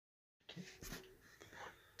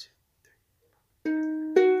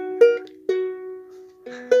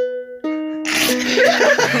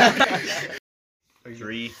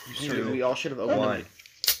Three, we all should have opened one.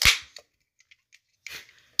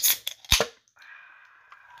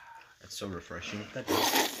 That's so refreshing. That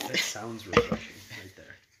sounds refreshing right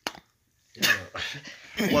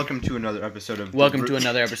there. Welcome to another episode of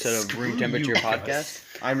Room Temperature Podcast.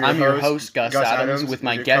 I'm your host, Gus Adams, with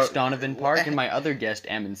my guest Donovan Park and my other guest,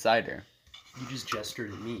 Ammon Sider. You just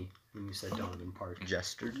gestured at me when you said Donovan Park.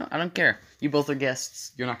 Gestured? No, I don't care. You both are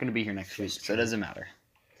guests. You're not going to be here next week, so it doesn't matter.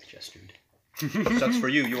 Gestured. Sucks for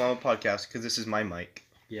you. You want a podcast because this is my mic.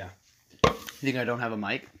 Yeah. You think I don't have a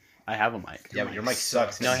mic? I have a mic. Yeah, but your mic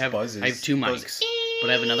sucks. No, I have buzzes. I have two mics, but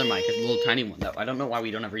I have another mic, a little tiny one that I don't know why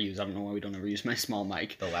we don't ever use. I don't know why we don't ever use my small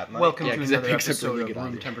mic. The lap mic? Welcome Yeah, to 'cause it another picks up episode really of good Room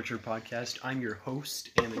audio. Temperature Podcast. I'm your host,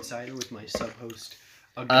 Ammon Sider, with my sub-host,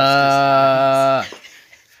 Augustus.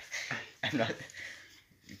 I'm not...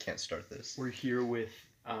 You can't start this. We're here with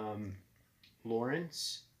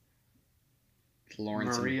Lawrence,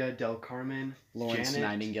 Lawrence Maria Del Carmen, Lawrence Janet,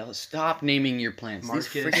 Nightingale. Stop naming your plants.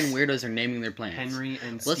 Marcus, These freaking weirdos are naming their plants. Henry,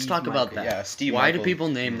 and Let's Steve talk about Michael. that. Yeah, Steve Why Michael. do people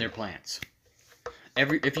name their plants? If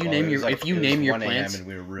you Well, name it was your like- if you it was name your 1 a.m. plants, and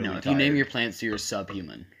we were really no, if tired. you name your plants, you're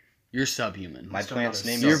subhuman. You're subhuman. My Still plant's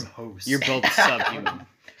not a name is... sub-host. You're both subhuman.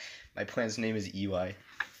 My plant's name is EY.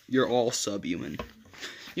 You're all subhuman.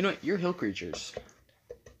 You know what? You're hill creatures.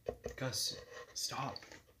 Gus, stop.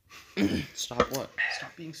 Stop what?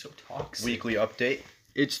 Stop being so toxic. Weekly update.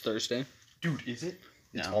 It's Thursday. Dude, is it?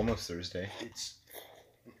 It's No. almost Thursday.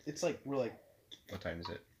 It's like we're like What time is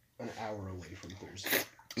it? an hour away from Thursday.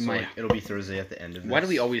 So like, it'll be Thursday at the end of this. Why do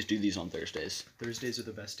we always do these on Thursdays? Thursdays are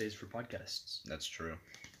the best days for podcasts. That's true.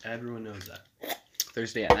 Everyone knows that.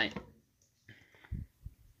 Thursday at night.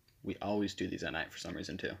 We always do these at night for some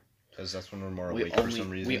reason too. Because that's when we're more We awake for some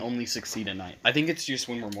reason. only succeed at night. I think it's just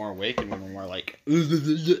when we're more awake and when we're more like.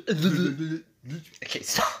 Okay,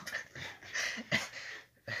 stop.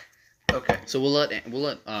 Okay. So we'll let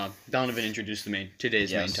Donovan introduce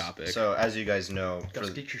today's main topic. So as you guys know, Gus,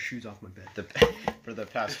 get your shoes off my bed. for the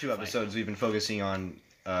past two episodes, we've been focusing on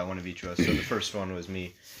one of each of us. So the first one was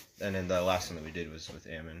me, and then the last one that we did was with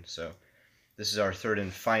Ammon. So this is our third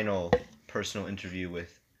and final personal interview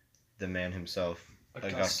with the man himself,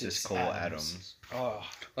 Augustus Cole Adams. Oh,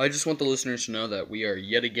 I just want the listeners to know that we are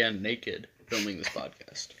yet again naked filming this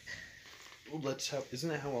podcast. isn't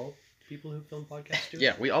that how all people who film podcasts do it?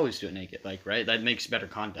 Yeah, we always do it naked, right? That makes better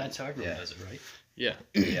content. That's how everyone Yeah. does it, right? Yeah.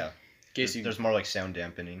 Yeah. Casey, There's more like sound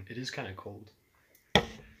dampening. It is kind of cold.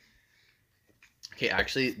 okay,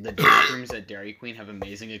 actually, the bathrooms at Dairy Queen have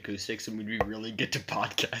amazing acoustics, and we'd be really good to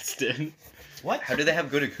podcast in. What? How do they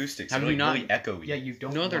have good acoustics? How do They're you not- really echoey. Yeah, you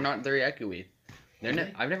don't. No, they're want- not very echoey.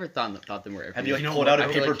 Really? I've never thought them were echoey. Have you like You know pulled what? out a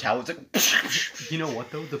I feel paper like- towel? It's like. You know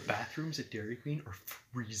what though? The bathrooms at Dairy Queen are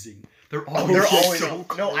freezing. They're Oh, always they're always so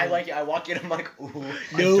cold. no. I like it. I walk in. I'm like, ooh.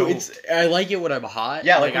 No, I like it when I'm hot.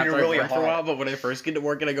 Yeah, like when after you're I've really worked for a hot. while, but when I first get to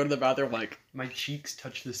work and I go to the bathroom, I'm like, My cheeks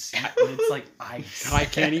touch the seat and it's like ice. I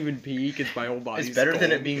can't even pee because my whole body's It's better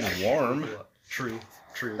than it cold. being warm. True.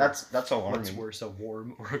 That's What's alarming. worse, a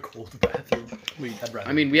warm or a cold bathroom? I'd rather.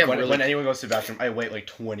 I mean, we have When anyone goes to the bathroom, I wait like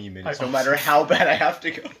 20 minutes, I no matter how bad I have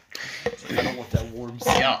to go. I don't want that warm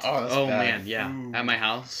seat. Yeah. Oh, that's Oh bad. man, yeah. Ooh. At my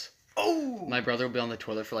house, Oh. my brother will be on the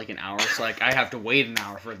toilet for like an hour, so like I have to wait an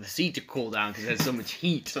hour for the seat to cool down because it has so much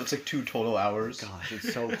heat. So it's like 2 total hours. Gosh,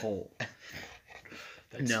 it's so cold.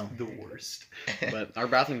 That's No. the worst. But our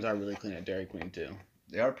bathrooms are really clean at Dairy Queen too.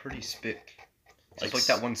 They are pretty spick. Like It's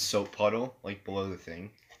like that one soap puddle, like below the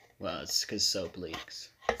thing. Well, it's because soap leaks.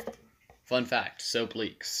 Fun fact: soap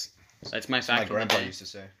leaks. That's my My fact of the grandpa day. used to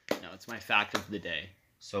say. No, it's my fact of the day.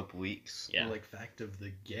 Soap leaks. Yeah. Or like fact of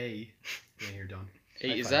the gay. Yeah, you're done. Hey,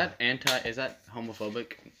 High is five. that is that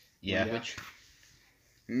homophobic? Yeah. Language?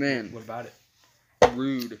 Man, What about it?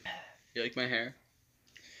 rude. You like my hair?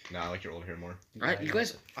 No, I like your old hair more. Right, Yeah, you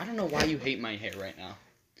guys. I don't know why you hate my hair right now.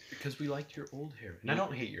 Because we liked your old hair. And I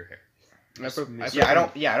don't hate your hair. I Yeah, I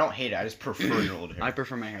don't. Yeah, I don't hate it. I just prefer your old hair. I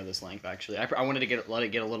prefer my hair this length actually. I wanted to let it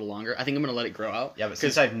get a little longer. I think I'm gonna let it grow out. Yeah, but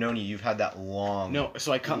since I've known you, you've had that long. No,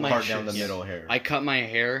 so I cut my part down the yeah. middle hair. I cut my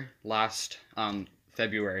hair last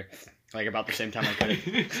February, like about the same time I cut it.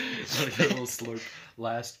 Like a little slurp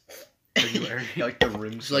last February. like the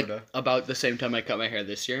rim It's like soda. about the same time I cut my hair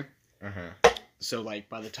this year. Uh-huh. So like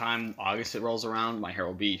by the time August it rolls around, my hair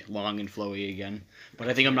will be long and flowy again. But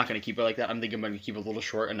I think I'm not gonna keep it like that. I'm thinking I'm gonna keep it a little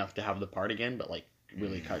short enough to have the part again, but like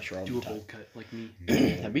really cut short all Do the a time. bowl cut like me.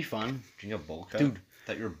 That'd be fun. Do you have a bowl cut? Dude.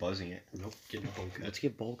 Thought you were buzzing it. Nope, get a bowl cut. Let's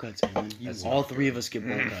get bowl cuts, man. That's All not three of us get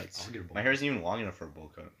bowl I'll cuts. get a bowl My hair isn't even long enough for a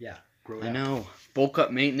bowl cut. Yeah, grow I out. know. Bulk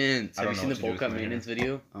up maintenance. I Have don't you know seen what the to do bulk with up my hair. maintenance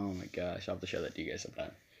video? Oh my gosh, I'll have to show that to you guys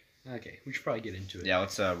sometime. Okay, we should probably get into it. Yeah,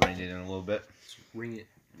 let's rein it in a little bit. Let's ring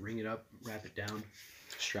it up, wrap it down.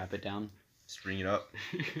 Strap it down. Let's ring it up.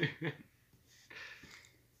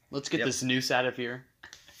 Let's get Yep. this noose out of here.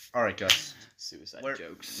 All right, Gus. Suicide Where,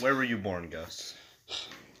 jokes. where were you born, Gus?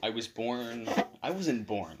 I wasn't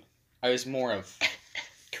born. I was more of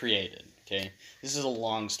created, okay? This is a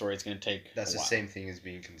long story. It's going to take That's a the while. same thing as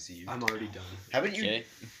being conceived. I'm already done. Haven't you? Okay?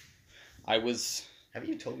 Haven't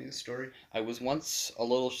you told me this story? I was once a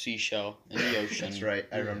little seashell in the ocean. That's right.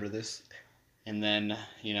 I Yeah. remember this. And then,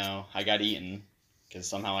 I got eaten because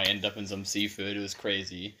somehow I ended up in some seafood. It was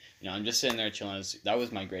crazy. I'm just sitting there chilling. That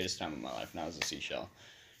was my greatest time of my life, and I was a seashell.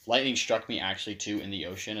 Lightning struck me actually too in the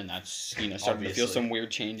ocean, and that's starting to feel Obviously. some weird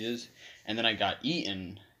changes. And then I got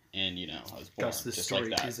eaten, and I was born Gus, this just story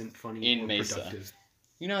like that. isn't funny In or Mesa. productive.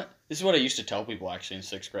 This is what I used to tell people actually in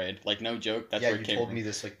 6th grade. Like, no joke. That's yeah, where you it came told from. me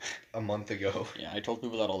this like a month ago. Yeah, I told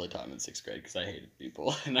people that all the time in 6th grade because I hated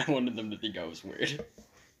people, and I wanted them to think I was weird.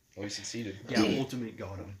 Well, you succeeded. Yeah, Ultimate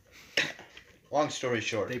got him. Long story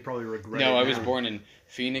short, They probably regret No, it I was now. born in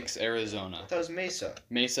Phoenix, Arizona. that was Mesa.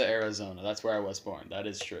 Mesa, Arizona. That's where I was born. That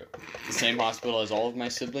is true. The same hospital as all of my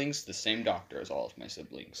siblings, the same doctor as all of my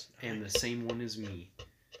siblings. And the same one as me.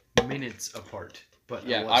 Minutes apart. But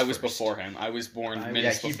Yeah, I was first. before him. I was born I- Yeah,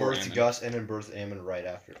 minutes he before birthed him. Gus and then birthed Ammon right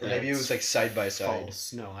after. Or maybe it was like side by side.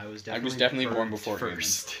 False. No, I was I definitely. was definitely born birthed before Eamon.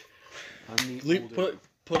 first. I'm the older.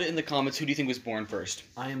 Put it in the comments. Who do you think was born first?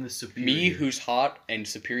 I am the superior. Me, who's hot and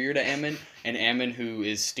superior to Ammon, and Ammon, who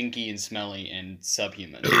is stinky and smelly and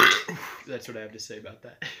subhuman. That's what I have to say about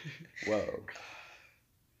that. Whoa.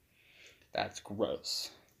 That's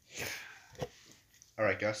gross. All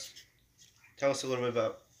right, Gus. Tell us a little bit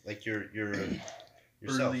about like your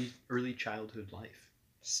yourself. Early childhood life.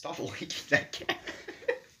 Stop licking that cat.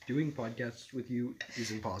 Doing podcasts with you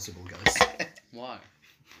is impossible, Gus. Why?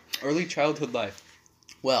 Early childhood life.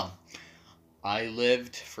 Well, I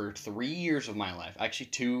lived for 3 years of my life. Actually,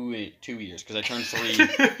 2 years, because I turned 3.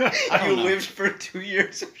 I You don't know. lived for 2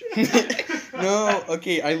 years. No,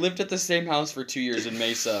 okay, I lived at the same house for 2 years in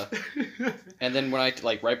Mesa. And then when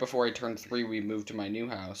right before I turned 3, we moved to my new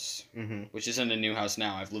house, Mm-hmm. which isn't a new house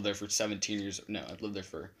now. I've lived there for 17 years. No, I've lived there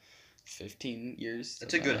for 15 years.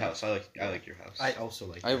 It's a good house. I like your house. I also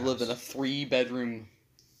like. I've lived in a 3-bedroom,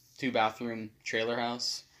 2-bathroom trailer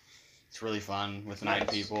house. It's really fun with 9 Nice.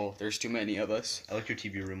 people. There's too many of us. I like your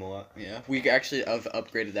TV room a lot. Yeah, we actually have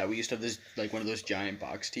upgraded that. We used to have this one of those giant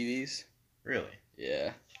box TVs. Really?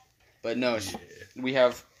 Yeah, but no,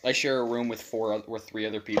 I share a room with 3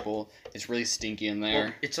 other people. It's really stinky in there.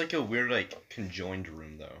 Well, it's like a weird like conjoined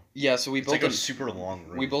room though. Yeah, so we It's built like a super long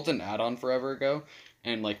room. we built an add-on forever ago,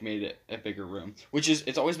 and made it a bigger room.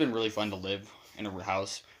 It's always been really fun to live in a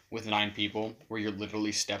house with 9 people where you're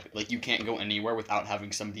literally you can't go anywhere without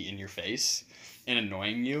having somebody in your face and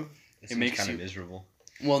annoying you. It makes kind of you- miserable.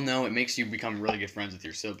 Well, no, it makes you become really good friends with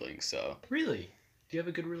your siblings. So Really? Do you have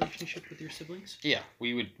a good relationship with your siblings? yeah,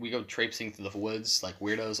 we go traipsing through the woods like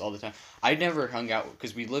weirdos all the time. I never hung out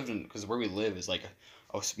because where we live is like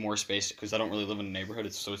more spaced because I don't really live in a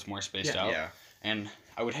neighborhood. So it's more spaced out. Yeah. And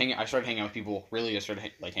I started hanging out with people. Really, I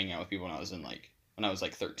started hanging out with people when I was when I was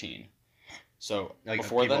 13. So Like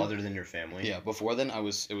before people then, other than your family. yeah, before then it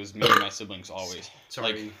was me and my siblings always.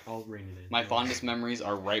 Sorry, I'll rein it in. My fondest memories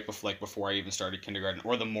are right before I even started kindergarten,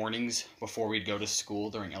 or the mornings before we'd go to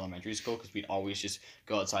school during elementary school, because we'd always just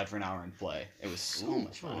go outside for an hour and play. It was so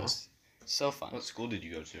much fun. It was so fun. What school did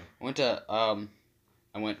you go to? I went to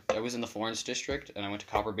I was in the Florence district, and I went to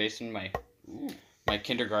Copper Basin my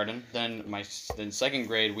kindergarten. Then 2nd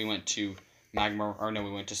grade we went to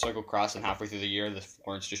we went to Circle Cross, and halfway through the year the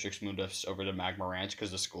Florence district moved us over to Magma Ranch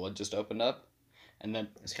because the school had just opened up. And then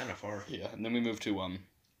It's kind of far. yeah, and then we moved to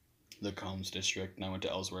the Combs district, and I went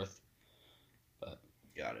to Ellsworth.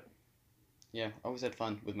 Got it. Yeah, I always had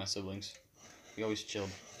fun with my siblings. We always chilled.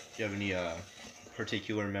 Do you have any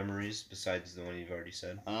particular memories besides the one you've already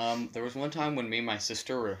said? There was one time when me and my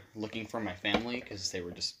sister were looking for my family because they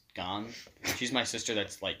were just gone. She's my sister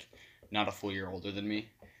that's not a full year older than me.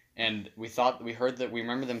 And we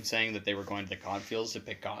remember them saying that they were going to the cotton fields to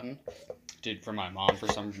pick cotton. For my mom for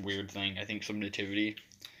some weird thing, I think some nativity.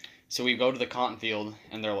 So we go to the cotton field,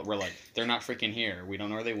 and we're like, they're not freaking here. We don't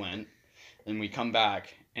know where they went. Then we come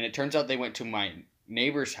back, and it turns out they went to my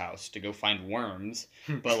neighbor's house to go find worms.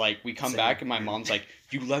 But we come Same. back, and my mom's like,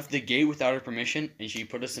 you left the gate without her permission, and she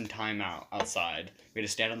put us in timeout outside. We had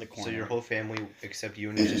to stand on the corner. So your whole family, except you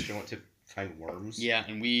and your sister, went to find worms? Yeah,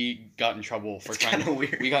 and we got in trouble for It's kind of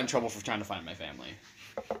weird. We got in trouble for trying to find my family.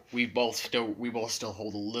 we both still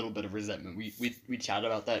hold a little bit of resentment. We chat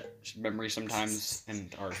about that memory sometimes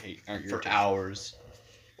and our hate our For irritation. hours.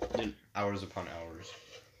 Then- Hours upon hours.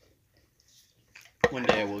 One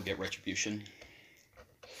day I will get retribution.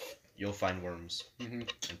 You'll find worms Mhm.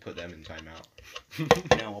 and put them in timeout.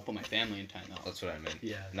 No, I'll put my family in timeout. That's what I meant.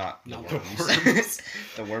 Yeah. Not the Not the worms. worms.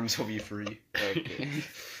 The worms will be free. Okay.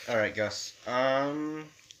 All right, Gus.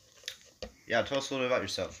 Yeah, tell us a little bit about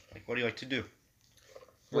yourself. Like, what do you like to do?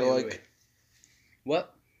 Wait.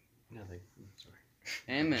 What? Nothing. I'm sorry.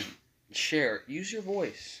 Amen. Share. Use your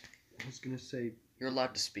voice. I was gonna say, You're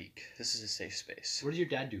allowed to speak. This is a safe space. what does your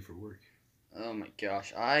dad do for work? Oh my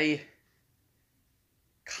gosh, I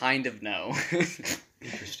kind of know.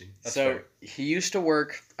 Interesting. That's So fair. he used to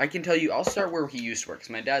work. I can tell you. I'll start where he used to work. Cause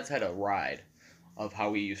my dad's had a ride of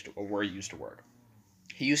how he used to, or where he used to work.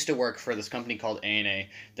 He used to work for this company called A&A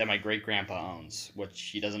that my great grandpa owns, which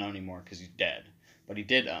he doesn't own anymore because he's dead, but he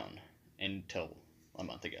did own until a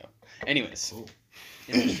month ago. Anyways, Oh.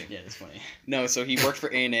 interesting. Yeah, that's funny. No, so he worked for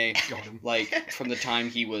A&A Got him. like from the time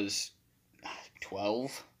he was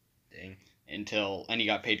 12 Dang. and he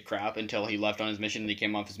got paid crap until he left on his mission and he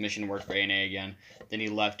came off his mission and worked for A&A again. Then he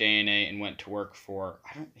left A&A and went to work for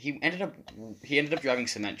he ended up driving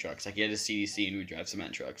cement trucks. Like he had a CDC and he would drive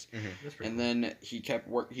cement trucks. That's pretty And then he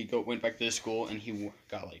went back to the school and he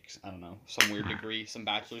got like, I don't know, some weird degree, some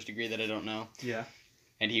bachelor's degree that I don't know. cool. Yeah.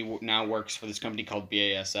 And he now works for this company called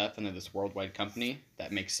BASF, and they're this worldwide company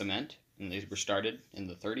that makes cement. And they were started in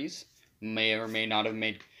the 30s. May or may not have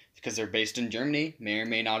made, because they're based in Germany, may or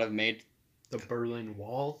may not have made, The Berlin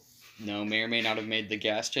Wall. may or may not have made the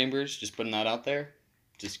gas chambers. Just putting that out there.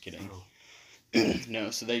 Just kidding. Oh.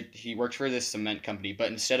 No, so he works for this cement company,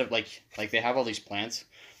 but instead of like they have all these plants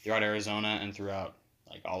throughout Arizona and throughout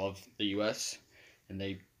like all of the U.S. and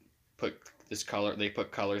they put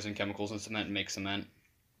colors and chemicals in cement and make cement.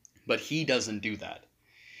 But he doesn't do that.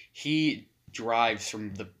 He drives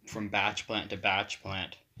from batch plant to batch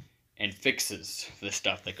plant and fixes the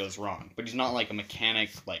stuff that goes wrong. But he's not like a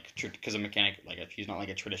mechanic, because a mechanic, he's not like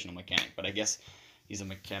a traditional mechanic. But I guess he's a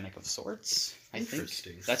mechanic of sorts. I think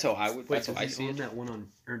Interesting. that's how I would. Wait, That's how I does see he own it. that one on,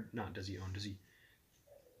 or not? Does he own? Does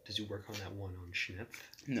he work on that one on Schnipp?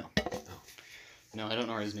 No. Oh. No, I don't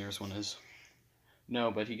know where his nearest one is. No,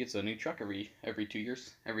 but he gets a new truck every 2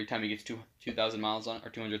 years. Every time he gets 2,000 miles on it, or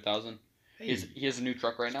 200,000. Hey, He has a new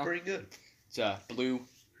truck right it's now. pretty good. It's a blue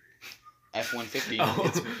F-150. Oh.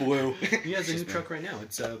 It's blue. He has a new truck right now.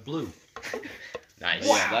 It's blue. Nice.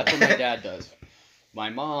 Yeah, that's what my dad does. My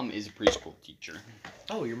mom is a preschool teacher.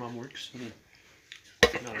 Oh, your mom works.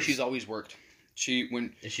 Mhm. No, She's always worked.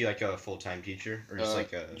 Is she like a full-time teacher or just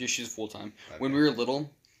like a? Yeah, she's full time. Okay. When we were little,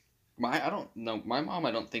 my mom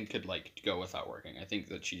I don't think could go without working. I think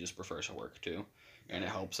that she just prefers to work too, and it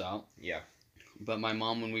helps out. Yeah. But my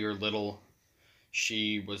mom, when we were little,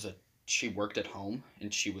 she worked at home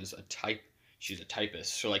and she's a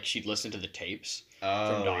typist. So like she'd listen to the tapes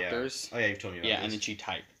from doctors. Yeah. Oh yeah, you've told me about Yeah, this. and then she'd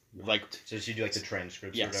type. Like So she do like the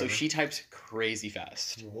transcripts. yeah, Or so whatever? she types crazy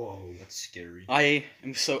fast. Whoa. That's scary. I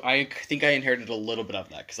think I inherited a little bit of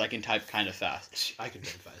that because I can type kind of fast. I can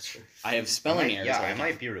type faster. I have spelling errors. Yeah, all I the might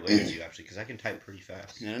time. be related to you actually because I can type pretty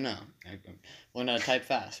fast. No. I learned how to type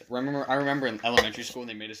fast. I remember in elementary school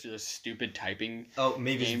they made us do this stupid typing Oh,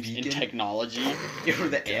 maybe games in technology. You remember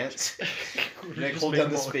the ants? Like Just hold make down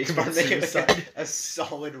the them all space commit bar, make it suicide. a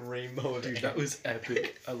solid rainbow of Dude, ants. that was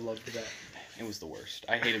epic. I loved that. It was the worst.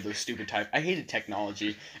 I hated those stupid type. I hated technology.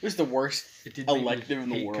 It was the worst. It did make me Elective in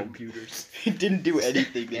the hate world. computers. It didn't do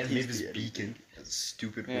anything. that And maybe used this to be beacon. That's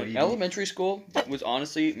stupid. Man, lady. elementary school was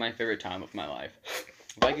honestly my favorite time of my life.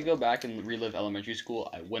 If I could go back and relive elementary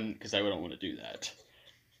school, I wouldn't, because I wouldn't want to do that.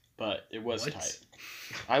 But it was What? tight.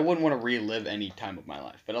 I wouldn't want to relive any time of my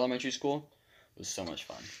life. But elementary school was so much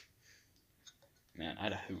fun. Man, I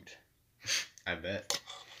had a hoot. I bet.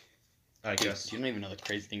 I Dude, guess. you don't even know the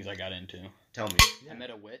crazy things I got into. Tell me. I met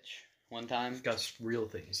a witch one time. Got real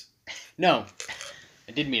things. No,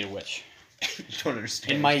 I did meet a witch. You don't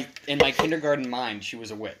understand. In my kindergarten mind, she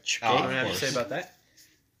was a witch. Oh, What of do I have to say course. about that?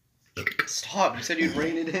 Stop! You said you'd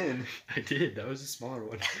rein it in. I did. That was a smaller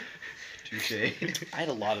one. Touche. I had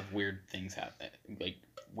a lot of weird things happen. Like,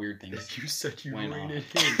 weird things You said you Went reined on.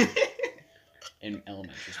 it in. in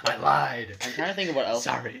elementary school. I lied. I'm trying to think of what else.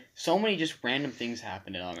 Sorry. So many just random things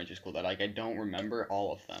happened in elementary school that, like, I don't remember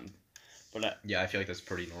all of them. But Yeah, I feel like that's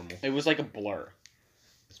pretty normal. it was like a blur.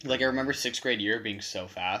 Like, I remember 6th grade year being so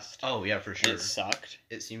fast. Oh yeah, for sure. And it sucked.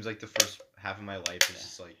 It seems like the first half of my life is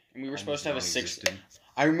just like. And we were almost supposed to have a 6th... non-existent.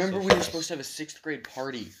 I remember So we were fast. supposed to have a 6th grade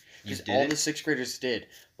party. You Because did all it? the 6th graders did.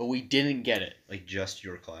 But we didn't get it. Like just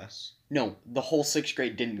your class. No, the whole 6th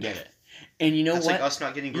grade didn't get it. And you know That's what? like us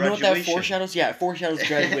not getting You know graduation. what that foreshadows? Yeah, it foreshadows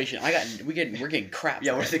graduation. We're getting crap.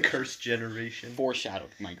 Yeah, for we're the it. cursed generation. Foreshadowed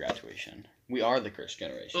my graduation. We are the cursed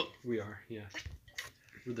generation. We are, yeah.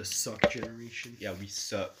 We're the suck generation. Yeah, we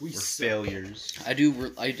suck. We We're suck. failures. I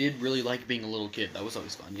did really like being a little kid. That was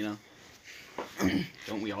always fun, you know.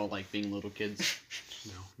 Don't we all like being little kids?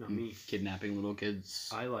 No, not me. Kidnapping little kids.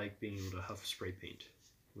 I like being able to huff spray paint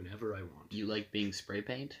whenever I want. You like being spray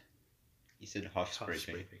paint? You said huff Huff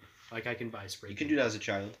spray paint. Like I can buy spray You paint. can do that as a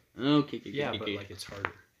child. Okay. Yeah, but like it's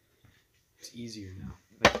harder. It's easier now.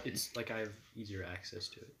 Like, it's like I have easier access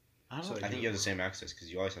to it. I don't. So I think you have the same access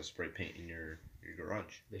because you always have spray paint in your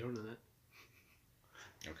garage. They don't know that.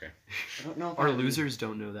 Okay. I don't know. If Our I- losers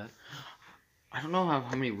don't know that. I don't know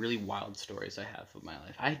how many really wild stories I have of my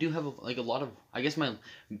life. I do have a lot of. I guess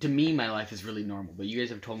to me my life is really normal, but you guys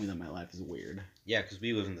have told me that my life is weird. Yeah, because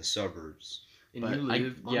we live in the suburbs. And But you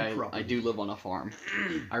live on I property. do live on a farm.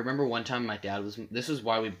 I remember one time my dad was. This is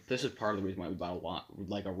part of the reason why we bought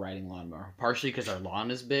a riding lawnmower. Partially because our lawn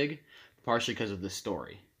is big, partially because of this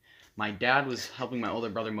story. My dad was helping my older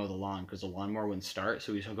brother mow the lawn because the lawnmower wouldn't start,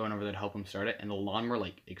 so he was going over there to help him start it, and the lawnmower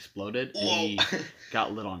exploded and he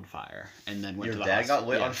got lit on fire, and then went Your to the dad got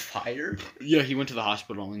lit yeah. on fire? Yeah, he went to the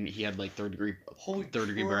hospital and he had third degree burns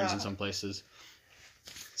in crap. some places.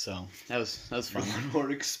 So that was fun.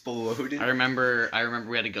 Lawnmower exploded. I remember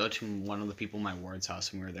we had to go to one of the people in my ward's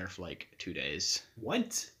house and we were there for 2 days.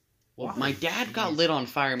 What? Well, Why? my dad got lit on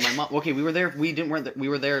fire. My mom. Okay, we were there. We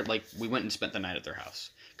were there. We went and spent the night at their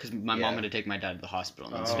house because my mom had to take my dad to the hospital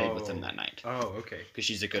and then stayed with him that night Oh, okay. because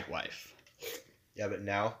she's a good wife. Yeah, but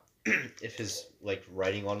now, if his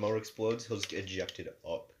riding lawnmower explodes, he'll just get ejected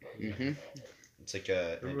up. Mm-hmm. It's like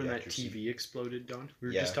a. Remember when that ejector seat. TV exploded, Don? We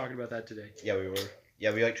were Yeah. just talking about that today. Yeah, we were.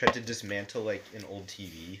 Yeah, we tried to dismantle an old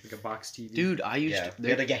TV. Like a box TV. Dude, I used Yeah, to. we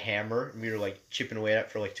had a hammer and we were chipping away at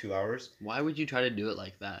it for 2 hours. Why would you try to do it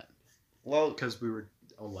like that? Well, Because we were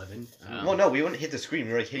 11. Oh. well, no, we wouldn't hit the screen.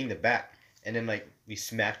 We were hitting the back, and then we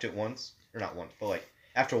smacked it once, or not once, but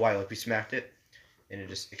after a while, we smacked it, and it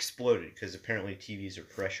just exploded because apparently TVs are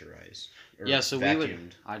pressurized. Or Yeah, so vacuumed. we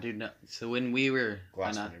would. I do know. So when we were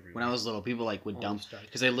Glass when I, went everywhere. when I was little, people would dump Almost died.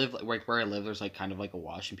 because they live where I live. There's kind of a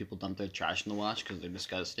wash, and people dump their trash in the wash because they're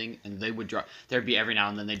disgusting. And they would drop. There'd be every now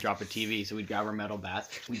and then they'd drop a TV, so we'd grab our metal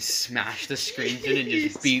bats, we'd smash the screens in and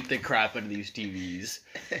just beat the crap out of these TVs.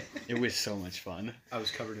 It was so much fun. I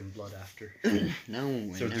was covered in blood after. No,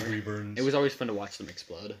 I Third never- degree burns. it was always fun to watch them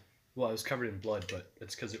explode. Well, I was covered in blood, but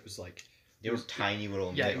it's because it was They were tiny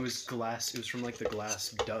little. yeah, nicks. it was glass. It was from the glass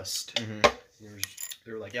dust. Mhm.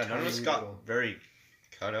 They were Yeah, none of us tiny got little- very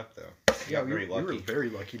cut up though. We Yeah, got we very were lucky. very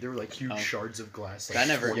lucky. There were huge Oh. shards of glass. I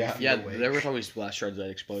never, 40 yeah, feet away. there was always glass shards that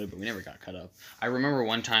exploded, but we never got cut up. I remember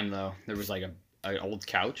one time though, there was an old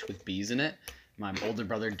couch with bees in it. My older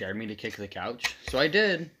brother dared me to kick the couch, so I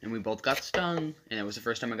did, and we both got stung, and it was the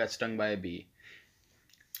first time I got stung by a bee.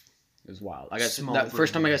 It was wild.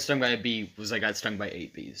 First time I got stung by a bee was I got stung by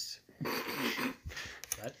 8 bees.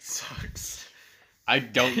 That sucks. I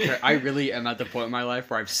don't care. I really am at the point in my life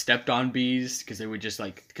where I've stepped on bees because they would just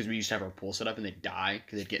because we used to have our pool set up and they'd die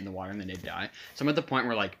because they'd get in the water and then they'd die. So I'm at the point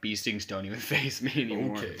where bee stings don't even faze me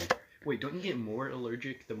anymore. Okay. Wait, don't you get more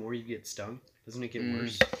allergic the more you get stung? Doesn't it get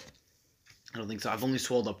worse? I don't think so. I've only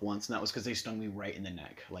swelled up once, and that was because they stung me right in the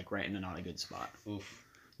neck, right in a not a good spot. Oof.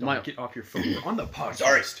 Don't get off your phone on the podcast.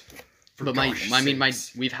 Sorry. For But gosh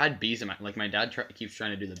sakes. we've had bees in my dad keeps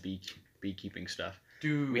trying to do the beekeeping stuff.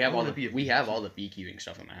 Dude, We have I all wanna be a we have all the beekeeping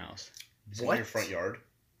stuff in my house. Is it in What? your front yard?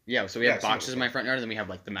 Yeah, so we Yeah, have I've seen it boxes in my front yard, and then we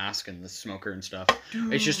have the mask and the smoker and stuff.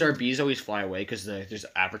 Dude. It's just our bees always fly away because there's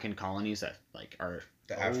African colonies that are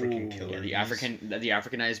The African Oh, killer. the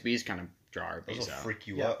Africanized bees kind of draw our Those bees will out. freak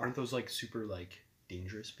you Yeah, up. aren't those super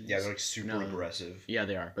dangerous bees? Yeah, they're super No. aggressive. Yeah,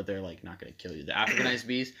 they are, but they're not gonna kill you. The Africanized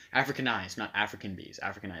bees, Africanized, not African bees,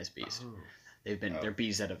 Africanized bees. Oh. They're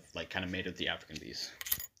bees that have kind of made with the African bees.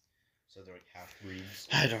 So they're half breeds.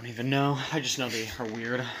 I don't even know. I just know they are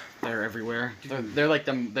weird. They're everywhere. They're like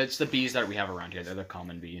them. That's the bees that we have around here. They're the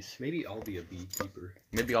common bees. Maybe I'll be a beekeeper.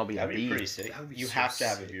 Maybe I'll be That'd a be bee. pretty sick. That would be You so have to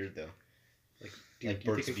have a sick. beard though. Dude, Like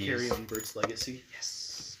you Bert's think I carry bees. on Bert's legacy?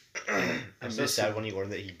 Yes. I'm so miss sad him. when he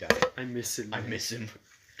learned that he died. I miss him. I man. miss him.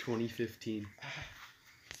 2015.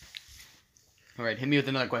 All right, hit me with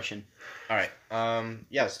another question. All right.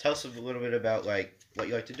 Yes. Tell us a little bit about what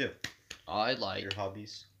you like to do. I like Your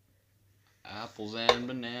hobbies. apples and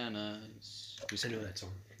bananas. I know that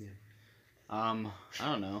song. Yeah. I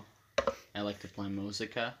don't know. I like to play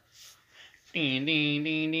musica. Ding, ding,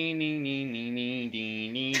 ding, ding, ding, ding, ding, ding,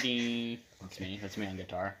 ding, ding, ding. That's me on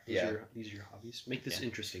guitar. Yeah. These are your hobbies. Make this Yeah.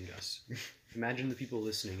 interesting, Gus. Imagine the people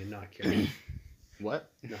listening and not caring. What?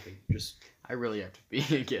 Nothing. Just I really have to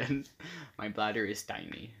pee again. My bladder is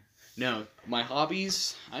tiny. No, my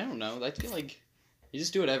hobbies, I don't know. I feel like you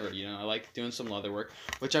just do whatever, you know. I like doing some leather work,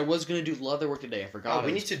 which I was going to do leather work today. I forgot. Oh,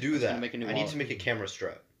 we need to do that. Make a new I need wallet. to make a camera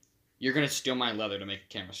strap. You're going to steal my leather to make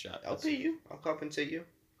a camera strap. I'll pay you. I'll compensate you.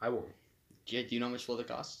 I won't. Do you know how much leather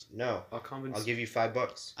costs? No. I'll give you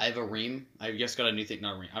 $5. I have a ream. I just got a new thing.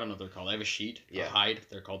 Not a ream. I don't know what they're called. I have a sheet. Yeah. A hide.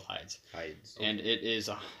 They're called hides. Hides. And it is,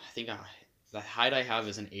 I think, the hide I have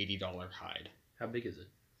is an $80 hide. How big is it?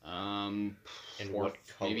 And what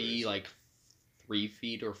maybe colors? like 3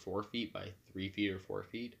 feet or 4 feet by 3 feet or 4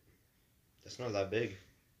 feet. That's not that big.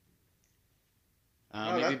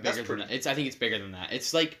 Maybe bigger than that. I think it's bigger than that.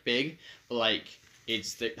 It's like big, but like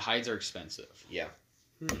the hides are expensive. Yeah.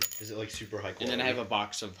 Is it like super high quality? And then I have a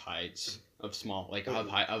box of hides of small, like of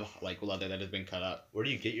like leather that has been cut up. Where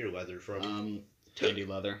do you get your leather from? Tandy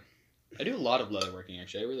leather. I do a lot of leather working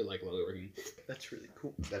actually. I really like leather working. That's really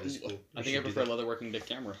cool. That is cool. I think I prefer leather working to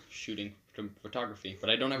camera shooting to photography, but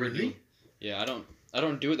I don't ever Really? do. Yeah, I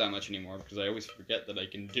don't do it that much anymore because I always forget that I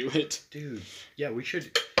can do it. Dude, yeah, we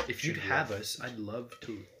should. If you'd Should have us, I'd love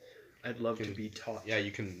to. I'd love to be taught. Yeah, you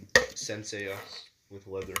can sensei us with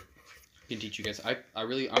leather. I can teach you guys. I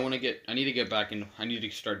need to get back in. I need to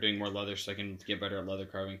start doing more leather so I can get better at leather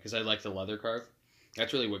carving because I like to leather carve.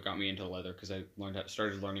 That's really what got me into leather because I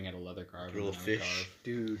started learning how to leather carve. Little fish.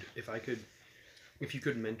 Dude, if you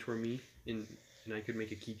could mentor me and I could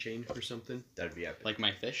make a keychain or something. That'd be epic. Like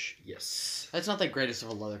my fish. Yes. That's not the greatest of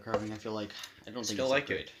a leather carving. I feel like I don't think Still it's like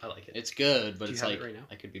that it. great. I like it. It's good, but Do you it's have like it right now?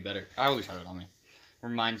 I could be better. I always have it on me.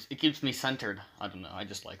 It keeps me centered. I don't know. I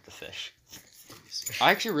just like the fish.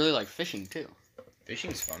 I actually really like fishing too.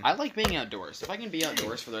 Fishing's fun. I like being outdoors. If I can be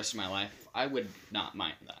outdoors for the rest of my life, I would not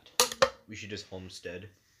mind that. We should just homestead.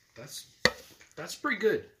 That's pretty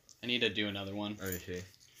good. I need to do another one. Okay.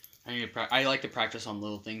 I like to practice on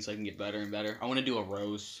little things so I can get better and better. I want to do a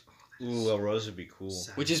rose. Ooh, a rose would be cool.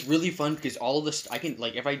 Which is really fun because all of this I can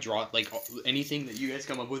like if I draw like anything that you guys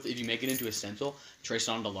come up with, if you make it into a stencil, trace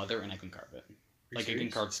it onto leather and I can carve it. Like I can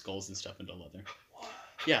carve skulls and stuff into leather.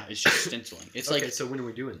 Yeah, it's just stenciling. It's okay, like so when are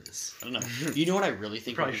we doing this? I don't know. You know what I really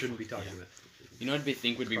think? Probably shouldn't be talking about. You know what I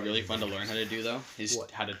think would be really fun to learn how to do though is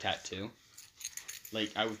What? how to tattoo.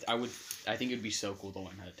 Like I think it would be so cool to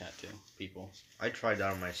learn how to tattoo people. I tried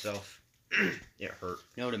that on myself. It hurt.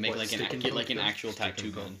 No, to make What, like stick and get poke like an gun? actual Stick tattoo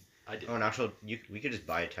and poke. gun. I did. Oh, an actual. We could just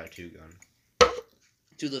buy a tattoo gun.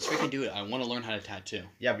 Dude, let's freaking do it. I want to learn how to tattoo.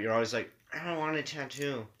 Yeah, but you're always like, I don't want a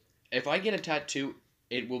tattoo. If I get a tattoo,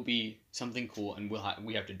 it will be something cool, and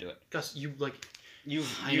we have to do it. Gus, you like.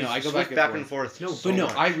 I know, I go switch back and and forth. No, so But no,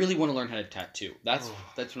 much. I really want to learn how to tattoo. That's Oh.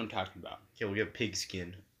 what I'm talking about. Yeah, we'll get pig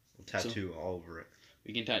skin. We'll tattoo all over it.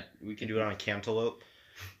 We can We can do it on a cantaloupe.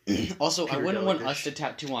 Also, I Pure wouldn't want jellyfish. us to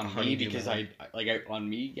tattoo on me Honeydew because melon. on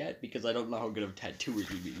me yet because I don't know how good of a tattooer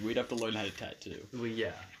you'd be. We'd have to learn how to tattoo. Well,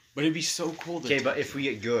 yeah. But it'd be so cool. To Okay, but if we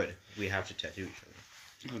get good, we have to tattoo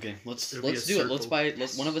each other. okay, let's It'll be do a it. Let's circle. buy.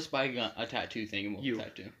 One of us buy a tattoo thing and we'll You.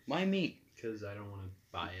 tattoo. Why me? Because I don't want to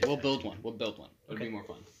buy it. We'll build one. We'll build one. It'll Okay. be more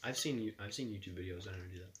fun. I've seen YouTube videos on how to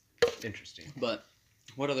do that. Interesting. But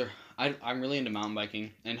what other? I'm really into mountain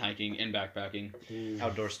biking and hiking and backpacking.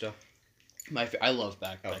 Outdoor stuff. I love Oh,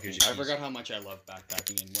 backpacking. here's your I keys. forgot how much I love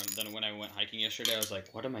backpacking, and when I went hiking yesterday, I was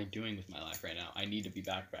like, "What am I doing with my life right now? I need to be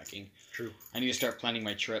backpacking. True. I need to start planning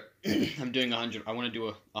my trip. I'm doing 100. I want to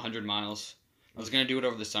do 100 miles. I was gonna do it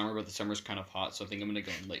over the summer, but the summer's kind of hot, so I think I'm gonna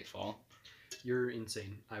go in late fall. You're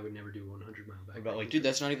insane. I would never do 100 mile back. About, like, Dude,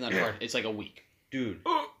 that's not even that hard. It's like a week. Dude,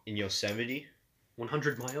 in Yosemite?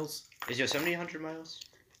 100 miles? Is Yosemite 100 miles?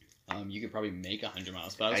 You could probably make 100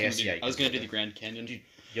 miles, but I I was guess, gonna do, yeah, you I was could gonna do do the that. Grand Canyon.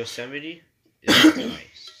 Yosemite is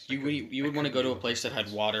nice. You would want to go to a place that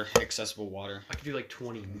had water, accessible water. I could do like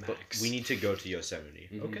 20 But max. we need to go to Yosemite.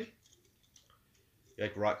 Mhm. Okay. You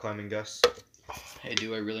like rock climbing, Gus? I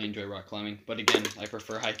do. I really enjoy rock climbing, but again, I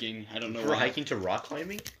prefer hiking. I don't know We're why. hiking to rock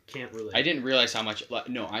climbing? Can't relate. I didn't realize how much.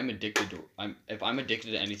 No, I'm addicted to. If I'm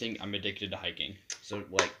addicted to anything, I'm addicted to hiking. So,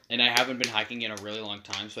 like, And I haven't been hiking in a really long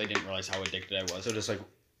time, so I didn't realize how addicted I was. so just, like,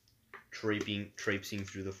 traipsing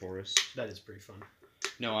through the forest. That is pretty fun.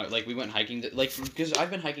 No, we went hiking. Because I've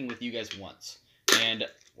been hiking with you guys once, and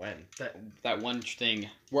When? that one thing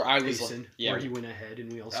where I was Jason, yeah. where he went ahead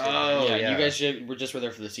and we all stayed. Oh, yeah, yeah. you guys were just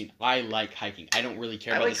there for the scene. I like hiking. I don't really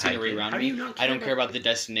care I about like the scenery hiking. around How do me. you not I don't care care about the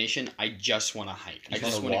destination. I just want to hike. I You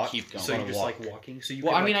just wanna want to walk? keep going. So you wanna just walk. like walking? So you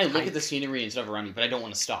Well, could, I mean, like, I look hike. at the scenery and stuff around me, but I don't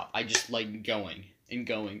want to stop. I just like going and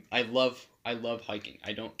going. I love hiking.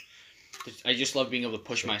 I just love being able to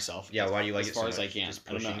push myself. Yeah, why do you like as it so far as I much? can. Just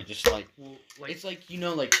I don't know. pushing? I just like Well, like, it's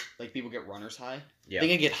like like people get runner's high. Yeah. I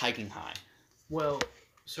think I get hiking high. well,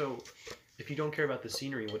 so If you don't care about the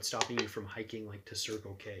scenery, what's stopping you from hiking like to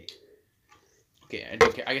Circle K? Okay, I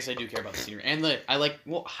do care. I guess I do care about the scenery and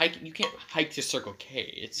hiking. You can't hike to Circle K.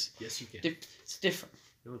 It's Yes, you can. it's different.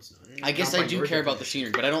 No, it's not. I guess Not I by do your care about the definition.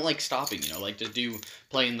 scenery, but I don't like stopping. Like to do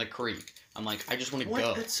play in the creek. I'm like, I just want to What?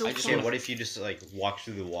 go. That's so I just Okay, wanna, what if you just like walk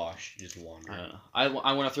through the wash? You just wander. I don't know.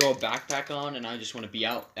 I want to throw a backpack on and I just want to be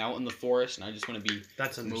out in the forest and I just want to be.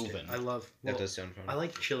 That's understandable. Moving. I love. That Well, does sound fun. I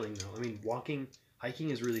like chilling though. I mean,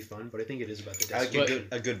 hiking is really fun, but I think it is about the I like destination.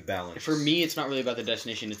 a good balance. For me, it's not really about the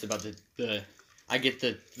destination. It's about the I get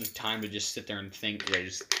the time to just sit there and think. Yeah,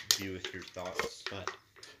 just be with your thoughts. But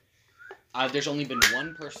there's only been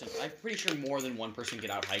one person. I'm pretty sure more than one person could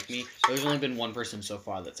out hike me. But there's only been one person so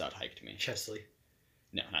far that's out hiked me. Chesley.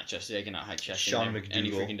 No, not Chesley. I can out hike Chesley Sean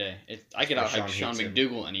any McDougal. freaking day. I could out hike Sean Sean hates him.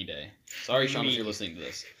 McDougal any day. Sorry, Sean, if Me. you're listening to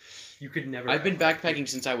this. You could never. I've been out-hike backpacking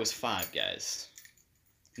since I was 5, guys.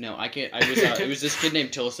 No, I can't. It was this kid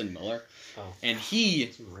named Tillison Miller, Oh. and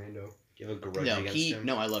he. Some rando. You have a grudge against him?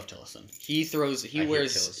 No, I love Tillison. He I hate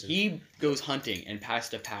Tillison. he goes hunting and has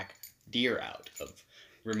to pack deer out of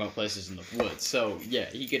remote places in the woods. So yeah,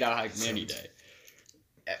 he could out hike me any day.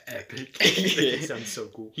 Epic. It sounds so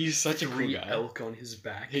cool. He's such a cool 3 guy. elk on his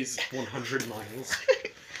back. He's 100 miles.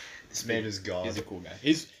 This man is God. He's a cool guy.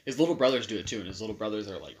 His little brothers do it too, and his little brothers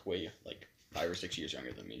are like 5 or 6 years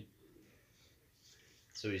younger than me.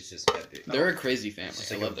 So he's just epic. They're a crazy family. It's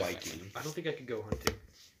just I like love a their Viking. family. I don't think I could go hunting.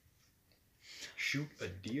 Shoot a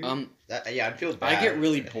deer? Yeah, I'd feel bad. I get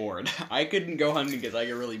really bored. I couldn't go hunting because I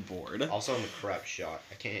get really bored. Also, I'm a crap shot.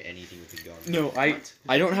 I can't hit anything with a gun. No, What?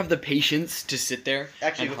 I don't have the patience to sit there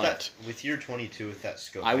Actually, and with hunt. with your 22 with that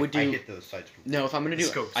scope, I would I do- hit those sights. No, if I'm gonna The do,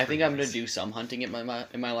 scope's I think pretty I'm gonna nice. do some hunting in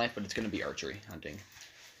my life, but it's gonna be archery hunting.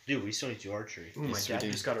 Dude, we still need to do archery. Ooh, my Yes, we dad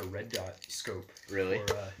do. just got a red dot scope Really?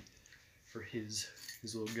 for his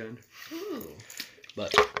little gun.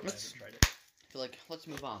 But I let's haven't tried it. let's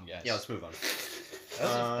move on, guys. Yeah, let's move on.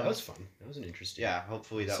 That was fun. That was an interesting Yeah,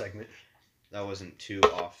 hopefully that segment. wasn't too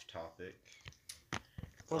off topic.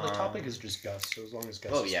 Well, the topic is just Gus, so as long as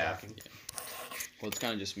Gus Oh, is yeah. talking. Well, it's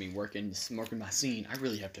kind of just me working my scene. I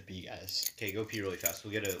really have to pee, guys. Okay, go pee really fast.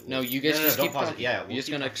 We'll get a. No, you guys no, just don't keep pause talking. it. Yeah, You're we'll just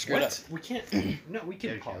keep gonna talking. screw it up. We can't. No, we Yeah,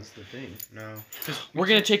 can we can. pause the thing. No. We're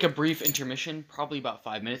gonna take a brief intermission, probably about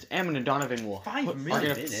 5 minutes. Ammon and Donovan will. 5 are minutes?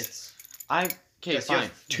 gonna- Minutes. Okay, Yes, you fine.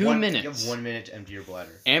 have 2 minutes. You have 1 minute to empty your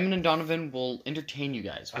bladder. Ammon and Donovan will entertain you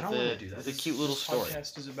guys I with don't want to do that. with a cute little This story.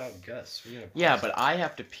 podcast is about Gus. We gotta Yeah, pause but it. I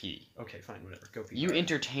have to pee. Okay, fine, whatever. Go pee. You Alright.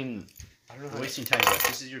 entertain. I don't know You're how to... wasting time, guys.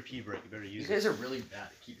 This is your pee break. You better You use guys it. are really bad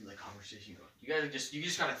at keeping the conversation going. You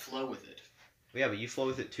just gotta flow with it. Yeah, but you flow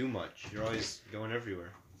with it too much. You're always going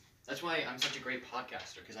everywhere. That's why I'm such a great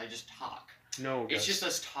podcaster, because I just talk. No, Gus. It's just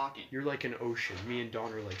us talking. You're like an ocean. Me and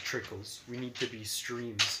Don are like trickles. We need to be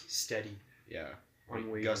streams, steady, Yeah.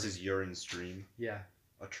 unwavering. Gus's urine stream, Yeah.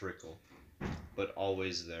 a trickle, but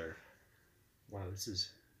always there. Wow, this is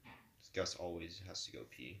Gus always has to go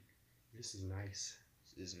pee. nice.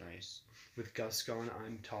 This is nice. With Gus gone,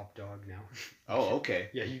 I'm top dog now. Oh, okay.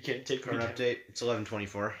 Yeah, you can't take me Current down. update. It's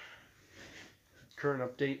 11:24. Current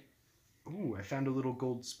update. Ooh, I found a little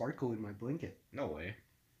gold sparkle in my blanket. No way.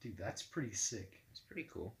 Dude, that's pretty sick. It's pretty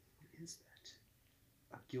cool. What is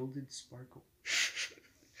that? A gilded sparkle.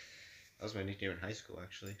 That was my nickname in high school,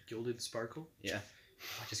 actually. Gilded sparkle? I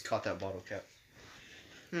just caught that bottle cap.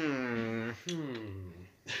 Hmm.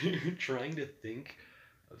 Trying to think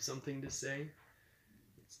of something to say.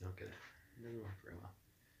 It's not gonna. It doesn't work very well.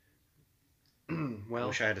 I Well,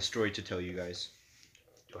 wish I had a story to tell you guys.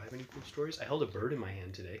 do I have any cool stories? I held a bird in my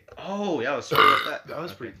hand today. Oh, yeah, I was sorry about that. That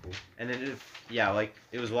was Okay. pretty cool. And then,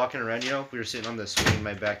 it was walking around, we were sitting on the swing in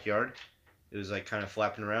my backyard. It was, kind of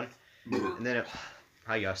flapping around. And then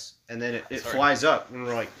hi, Gus. And then it Sorry. flies up, and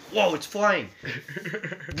we're like, whoa, it's flying!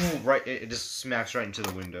 Boom, right, it just smacks right into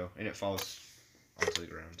the window, and it falls onto the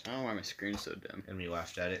ground. I don't know why my screen's so dim. And we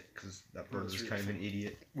laughed at it, because that bird That's was really kind of an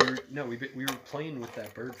idiot. we were playing with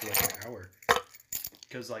that bird for like an hour.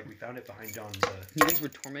 Because we found it behind Don's. You guys were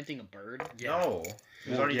tormenting a bird? No. It was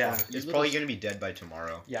Well, already yeah. It's You probably little- going to be dead by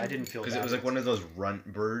tomorrow. Yeah, I didn't feel Because bad. it was like one of those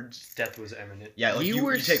runt birds. Death was imminent. Yeah, like You you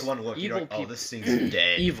were take one look, you're evil like, oh, people. this thing's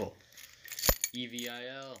dead. Evil.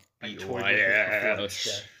 EVIL. I toyed with it before its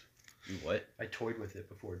death. You what? I toyed with it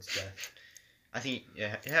before its death. I think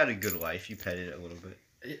it had a good life. You petted it a little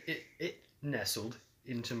bit. It nestled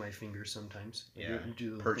into my fingers sometimes. Yeah, You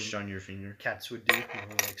do the perched thing on your finger. cats would do.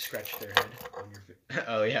 Scratch their head on your finger.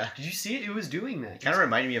 Oh, yeah. Did you see it? It was doing that. Kind of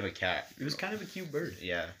reminded me of a cat. It was kind of a cute bird.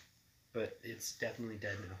 Yeah. But it's definitely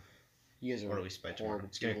dead now. You guys Or at are least by tomorrow. horrible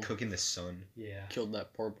It's going to people. cook in the sun. Yeah. Killed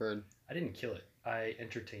that poor bird. I didn't kill it. I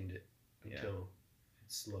entertained it Yeah. until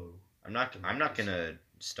it I'm not gonna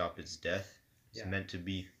stop its death. It's Yeah. meant to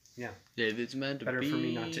be. If it's meant to Better be, for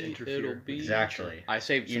me not to interfere it'll with be. Exactly. I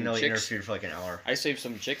saved You some know, it chicks. interfered for like an hour. I saved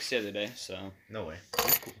some chicks the other day, so No way.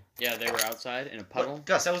 That's cool. yeah, they were outside in a puddle. What?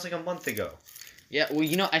 Gus, that was like a month ago. Yeah,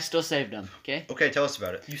 well, I still saved them. Okay. Okay, tell us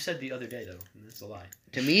about it. You said the other day though, and that's a lie.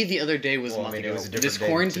 To me, the other day was Well, a month I mean, it ago. was a different This day than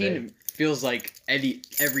quarantine feels like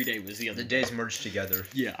every day was the other The day. days merged together.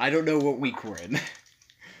 Yeah, I don't know what week we're in.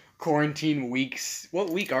 Quarantine weeks.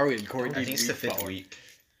 What week are we in? Quarantine I think it's the week 5th four. week.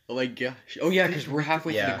 Like, yeah. Oh, yeah, because we're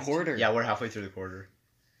halfway through the quarter. Yeah, we're halfway through the quarter.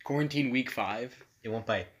 Quarantine week 5. It went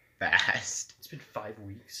by fast. It's been 5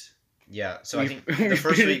 weeks. Yeah, so I We've- think the we've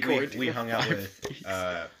first been in week quarantine we for hung out 5 with weeks.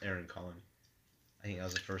 Aaron and Colin. I think that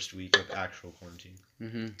was the first week of actual quarantine.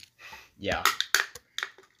 Mm-hmm. Yeah,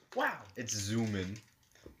 Wow. it's zooming,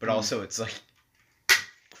 but Mm. also it's like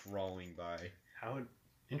crawling by. How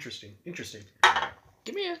interesting. Interesting.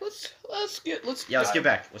 Give me a let's get Let's dive- get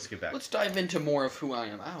back. Let's get back. Let's dive into more of who I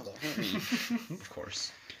am. Ow, that hurt me. Of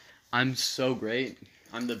course. I'm so great.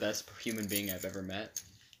 I'm the best human being I've ever met.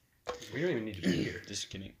 We don't even need to be here. Just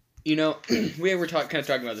kidding. You know, we were kind of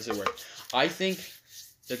talking about this at work. I think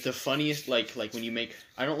that the funniest, like when you make,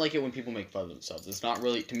 I don't like it when people make fun of themselves. It's not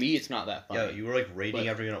really, to me, it's not that funny. Yeah, you were like rating But-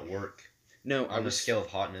 everyone at work No, on the scale of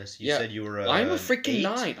hotness. You Yeah. said you were. I'm a freaking 8.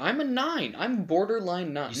 9. I'm a 9. I'm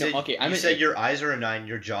borderline 9. You said, no, okay, I'm you an said 8. your eyes are a 9.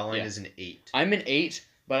 Your jawline Yeah. is an 8. I'm an 8,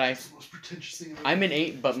 but That's the most pretentious thing I've I'm an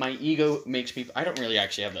 8, but my ego makes me. I don't really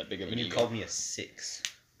actually have that big of an And you ego. called me a 6.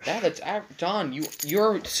 That's Don.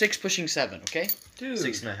 You're 6 pushing 7. Okay. Dude.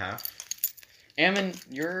 6.5. Ammon,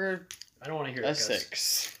 you're I don't want to hear a it,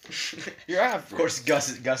 Gus. 6. You're average. Of course, Gus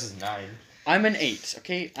is 9. I'm an 8.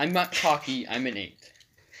 Okay, I'm not cocky. I'm an 8.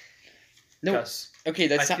 No. Gus, Okay, I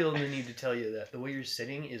that's not. feel the need to tell you that the way you're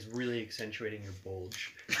sitting is really accentuating your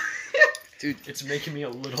bulge. Dude. It's making me a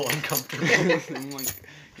little uncomfortable. I'm like,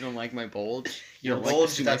 you don't like my bulge? You Your don't like bulge,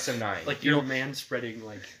 to see that's a 9. Like You you're don't- man spreading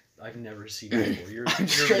like I've never seen before. Your I'm your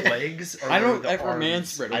straight- legs are I don't the ever arms. man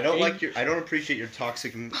spread. I don't okay? like your. I don't appreciate your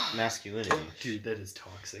toxic masculinity. Dude, that is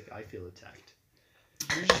toxic. I feel attacked.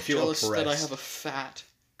 You're I just feel jealous that I oppressed. have a fat.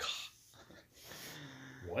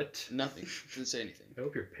 What? Nothing. Didn't say anything. I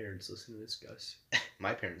hope your parents listen to this, Gus.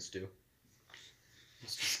 My parents do.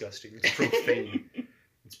 It's disgusting. It's profane.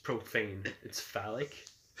 It's profane. It's phallic.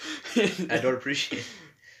 I don't appreciate it.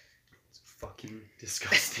 It's fucking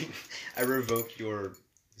disgusting. I revoke your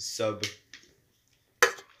sub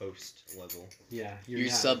host level. Yeah, You're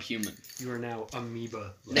now, subhuman. You are now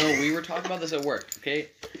amoeba. No, we were talking about this at work. Okay,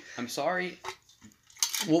 I'm sorry.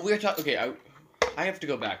 Well, we were talking. Okay, I have to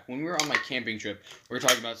go back. When we were on my camping trip, we were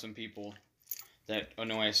talking about some people that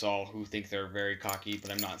I saw who think they're very cocky,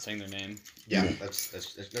 but I'm not saying their name. Yeah, that's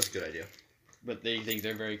a good idea. But they think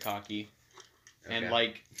they're very cocky, and Okay.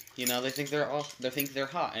 like, they think they think they're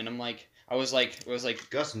hot, and I was like,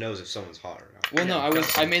 Gus knows if someone's hot or not. well, no, Yeah,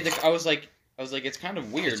 I was like, it's kind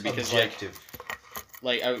of weird It's because objective.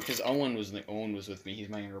 because Owen was with me. He's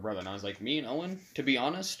my younger brother, and I was like, me and Owen, to be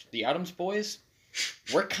honest, the Adams boys,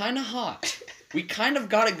 we're kind of hot. We kind of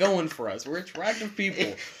got it going for us. We're attractive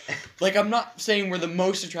people. Like, I'm not saying we're the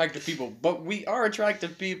most attractive people, but we are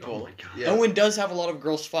attractive people. Oh my god. Yeah. Owen does have a lot of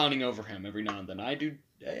girls fawning over him every now and then. I do.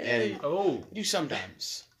 And- Oh. I do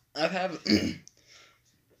sometimes. I've have.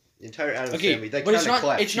 The entire Adams Okay, family. They but it's kinda not.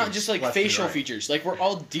 clap It's not cheeks just like left and facial right. features. Like, we're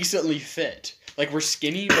all decently fit. Like, we're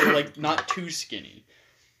skinny, but we're like not too skinny.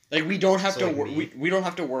 Like, we don't have So, to like work. me? We don't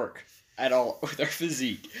have to work at all with our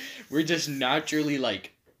physique. We're just naturally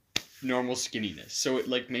like normal skinniness. So it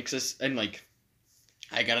like makes us, and like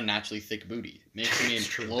I got a naturally thick booty. Makes me It's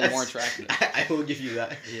true. a little more attractive. I will give you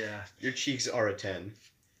that. Yeah. Your cheeks are a 10.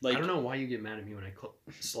 Like, I don't know why you get mad at me when I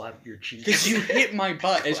slap your cheek. because you hit my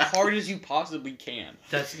butt as hard as you possibly can.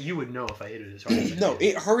 That's you would know if I hit it as hard as I No, did.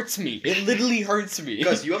 it hurts me. It literally hurts me.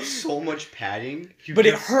 Gus, you have so much padding. You But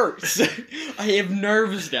it just- hurts. I have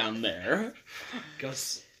nerves down there,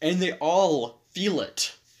 Gus, and they all feel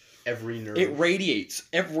it. Every nerve. It radiates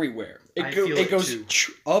everywhere. I feel it goes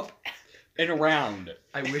too. up and around.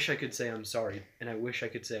 I wish I could say I'm sorry, and I wish I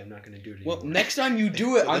could say I'm not going to do it anymore. Well, next time you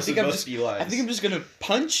do it, But I this think is I'm supposed just. to be lies. I think I'm just gonna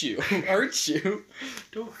punch you, hurt you.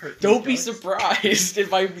 Don't hurt me, Don't be Gus. surprised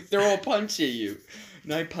if I throw a punch at you,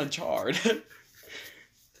 and I punch hard.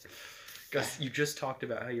 Gus, you just talked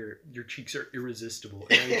about how your cheeks are irresistible,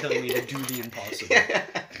 and now you're telling me to do the impossible.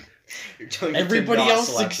 You're telling me to Everybody not else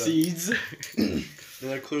slap them. succeeds. And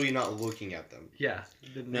they're clearly not looking at them. Yeah,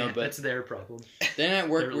 No, but- that's their problem. Then at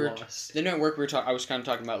work, They're lost. I was kind of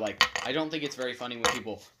talking about like I don't think it's very funny when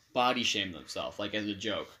people body shame themselves like as a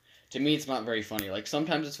joke. To me, it's not very funny. Like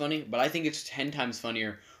sometimes it's funny, but I think it's 10 times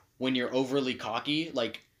funnier when you're overly cocky.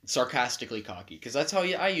 Like sarcastically cocky, because that's how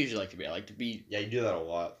I usually like to be. I like to be Yeah, you do that a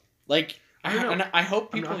lot. like I don't know. and I hope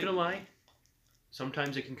I'm people not gonna lie.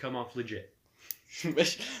 Sometimes it can come off legit.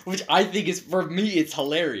 which I think is, for me, it's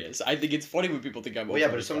hilarious. I think it's funny when people think I'm. Well, yeah,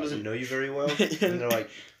 but overly if someone cocky. doesn't know you very well, and they're like,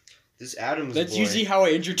 "This Adams That's boy, usually how I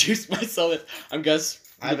introduce myself. I'm Gus.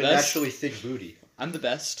 I have a naturally thick booty." I'm the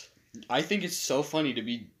best. I think it's so funny to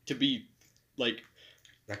be like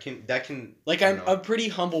That can like I I'm don't know. a pretty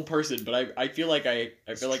humble person, but I feel like I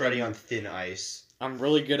feel like treading on thin ice. I'm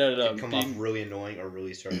really good at It come off being. really annoying or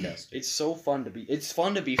really sarcastic. It's so fun to be. It's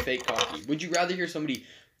fun to be fake cocky. Would you rather hear somebody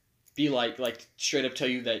be like straight up tell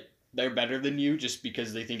you that they're better than you just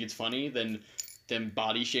because they think it's funny than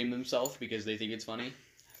body shame themselves because they think it's funny?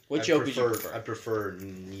 What joke would you prefer? I prefer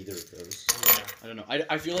neither of those. Yeah. I don't know.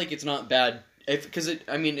 I feel like it's not bad because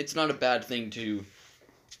it's not a bad thing to.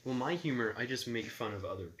 Well, my humor, I just make fun of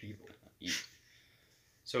other people. Yeah.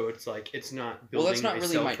 So it's like it's not Well, building that's not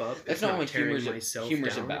really myself my- up. that's It's not not what tearing humor's myself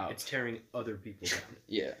down. about. It's tearing other people down.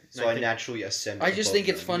 Yeah. So I I think- naturally ascend. I just above think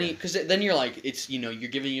it's them. funny because then you're like it's you're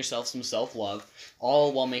giving yourself some self-love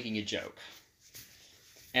all while making a joke.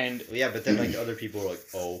 And Well, yeah, but then like other people are like,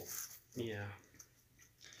 "Oh, Yeah.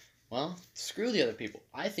 well, screw the other people.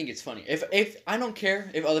 I think it's funny. If I don't care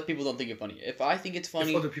if other people don't think it funny. If I think it's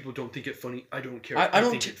funny, If other people don't think it funny, I don't care. I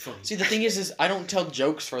don't think t- it funny. see the thing is I don't tell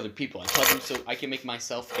jokes for other people. I tell them so I can make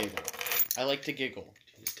myself giggle. I like to giggle.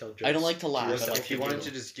 Just tell I don't jokes like to laugh. Well, I like if to you wanted giggle.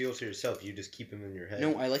 to just giggle to yourself, you just keep them in your head."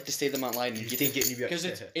 No, I like to say them out loud and You get think it, and you because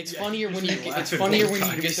it's Yeah, funnier you when just you be get, it's laughing funnier all the when you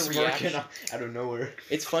time, get the smirking reaction. out of nowhere.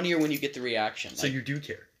 It's funnier when you get the reaction. So Like, you do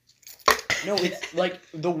care. no, it's like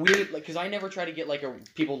the weird, like, because I never try to get like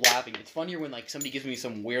people laughing. It's funnier when like somebody gives me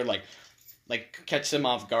some weird like catch them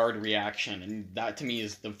off guard reaction, and that to me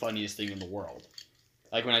is the funniest thing in the world.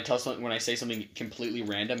 Like when I say something completely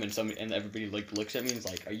random and everybody like looks at me and is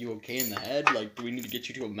like, "Are you okay in the head? Like, do we need to get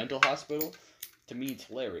you to a mental hospital?" To me, it's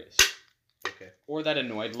hilarious. Okay. Or that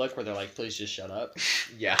annoyed look where they're like, "Please just shut up."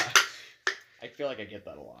 Yeah. I feel like I get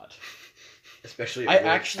that a lot. Especially. I at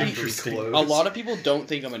work, actually- after we Interesting. close. A lot of people don't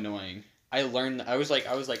think I'm annoying. I learned. I was like,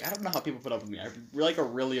 I don't know how people put up with me. I'm like a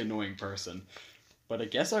really annoying person, but I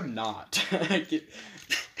guess I'm not.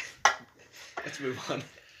 Let's move on.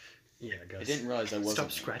 Yeah, I Gus. didn't realize I wasn't.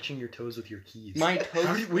 Stop scratching your toes with your keys. My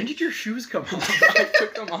toes. When did your shoes come off? I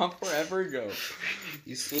took them off forever ago.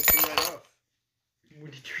 You slipped them right off. When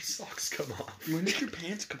did your socks come off? When did your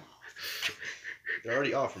pants come off? They're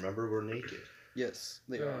already off. Remember, we're naked. Yes,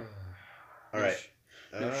 they are. All right.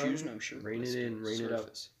 No shoes, no shirt. Rein it in, rein it up.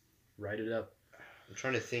 Write it up. I'm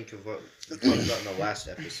trying to think of what we talked about in the last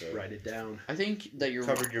episode. Write it down. I think that you're.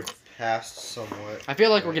 Covered your past somewhat. I feel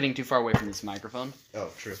like we're getting too far away from this microphone. Oh,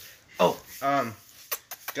 true.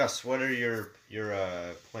 Gus, what are your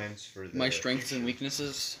plans for the... My strengths and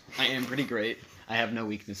weaknesses. I am pretty great. I have no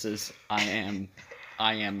weaknesses. I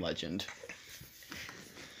am legend.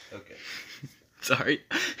 Okay. Sorry.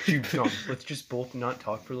 Dude, Tom, let's just both not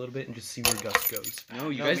talk for a little bit and just see where Gus goes. No,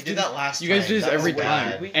 you No, guys we did that last You guys time. do this That was every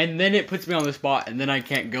bad. time, and then it puts me on the spot, and then I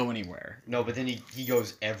can't go anywhere. No, but then he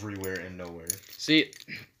goes everywhere and nowhere. See,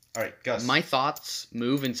 All right, Gus. my thoughts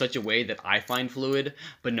move in such a way that I find fluid,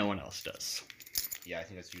 but no one else does. Yeah, I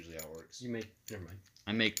think that's usually how it works. You make... Never mind.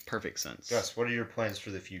 I make perfect sense. Gus, what are your plans for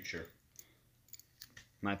the future?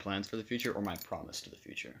 My plans for the future, or my promise to the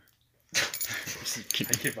future.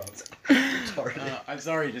 I give up. It's hard. I'm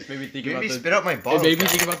sorry, it just made me think You made about me the. spit out my It bottle. made me cap.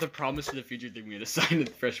 think about the promise to the future thing we had assigned at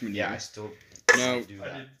freshman year. Yeah, I still No. do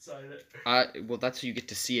that. sign it. Well, that's how you get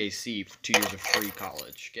to CAC for 2 years of free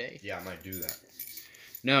college. Okay. Yeah, I might do that.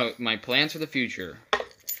 No, my plans for the future.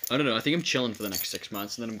 I don't know. I think I'm chilling for the next 6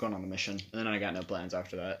 months, and then I'm going on a mission, and then I got no plans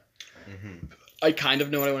after that. Mm-hmm. I kind of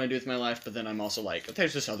know what I want to do with my life, but then I'm also like,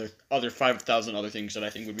 there's just other 5,000 other things that I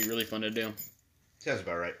think would be really fun to do. Sounds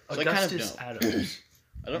about right. So I kind of Augustus don't. Adams,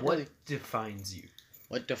 I don't what really. defines you?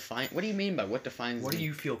 What do you mean by what defines? What do me?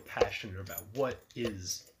 you feel passionate about? What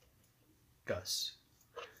is Gus?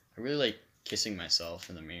 I really like kissing myself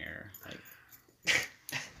in the mirror. Like,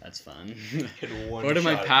 that's fun. One What am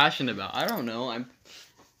I shot. passionate about? I don't know. I'm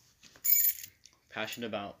passionate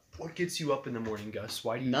about What gets you up in the morning, Gus?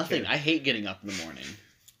 Why do you nothing. care? I hate getting up in the morning.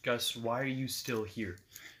 Gus, why are you still here?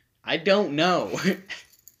 I don't know.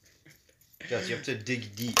 Gus, you have to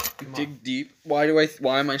dig deep. Come on. Dig deep. Why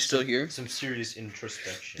am I still here? Some serious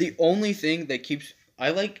introspection. The only thing that keeps I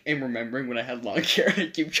am remembering when I had long hair. I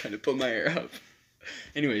keep trying to put my hair up.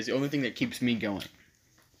 Anyways, the only thing that keeps me going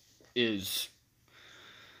is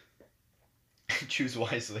Choose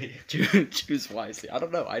wisely. choose wisely. I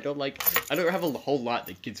don't know. I don't have a whole lot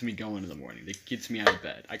that gets me going in the morning. That gets me out of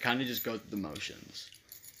bed. I kind of just go through the motions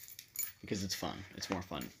because it's fun. It's more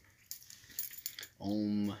fun.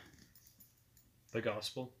 The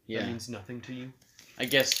gospel? Yeah. That means nothing to you? I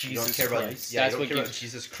guess You don't Jesus care about Christ. yeah, That's you don't what care about gives-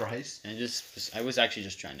 Jesus Christ. I was actually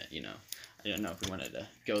just trying to, I don't know if we wanted to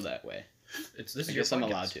go that way. This I is your guess I'm podcast.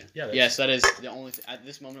 allowed to. Yeah, that's, Yes, that is the only, at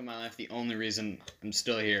this moment in my life, the only reason I'm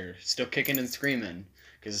still here, still kicking and screaming,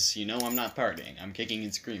 because I'm not partying. I'm kicking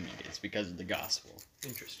and screaming. It's because of the gospel.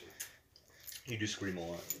 interesting. You do scream a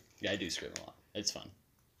lot. Yeah, I do scream a lot. It's fun.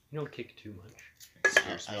 You don't kick too much.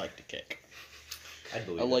 I like to kick. I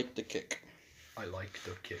believe I it. like to kick. I like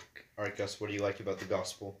the kick. All right, Gus. What do you like about the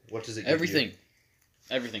gospel? What does it? Give Everything. You?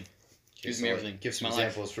 Everything. Gives me everything. Give It's some my life.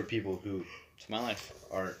 examples for people who It's my life.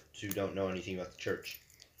 don't know anything about the church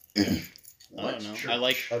I don't know. I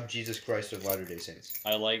like of Jesus Christ of Latter-day Saints.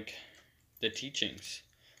 the teachings.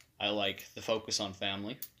 I like the focus on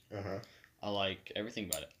family. Uh huh. I like everything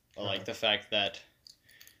about it. I Uh-huh. like the fact that.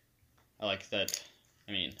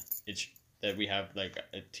 I mean, it's that we have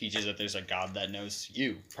it teaches that there's a God that knows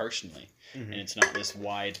you personally, Mm-hmm. and it's not this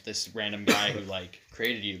random guy who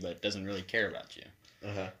created you but doesn't really care about you.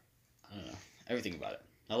 Uh huh. I don't know, everything about it.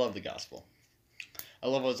 I love the gospel. I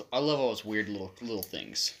love all those weird little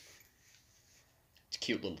things. It's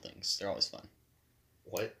cute little things. They're always fun.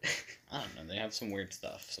 What? I don't know. They have some weird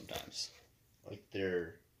stuff sometimes. Like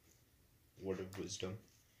their word of wisdom.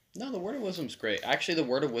 No, the word of wisdom's great. Actually, the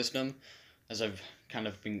word of wisdom, as I've kind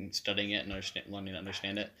of been studying it and learning to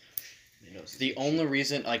understand it, the only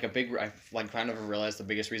reason, I've kind of realized the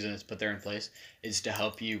biggest reason it's put there in place is to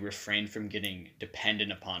help you refrain from getting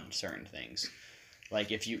dependent upon certain things.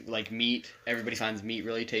 Like if you like meat, everybody finds meat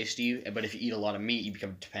really tasty, but if you eat a lot of meat, you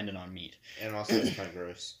become dependent on meat. And also, it's kind of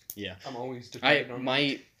gross. Yeah. I'm always dependent on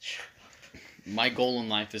my goal in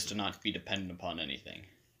life is to not be dependent upon anything.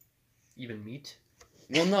 even meat.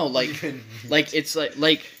 Well, no, it's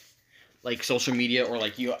like social media or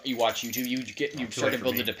you watch YouTube, you start to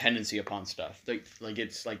build a dependency upon stuff. Like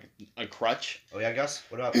it's like a crutch. Oh yeah, Gus.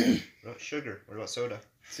 What about sugar? What about soda?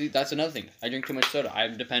 See, that's another thing. I drink too much soda.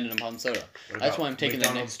 I'm dependent upon soda. What That's about why I'm taking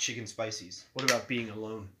McDonald's chicken spices. What about being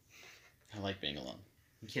alone? I like being alone.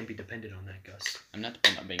 You can't be dependent on that, Gus. I'm not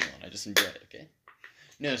dependent on being alone. I just enjoy it. Okay.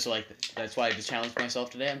 No, so that's why I just challenged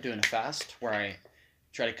myself today. I'm doing a fast where I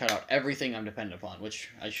try to cut out everything I'm dependent upon, which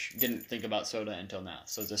I didn't think about soda until now.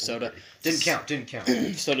 So the soda Didn't count.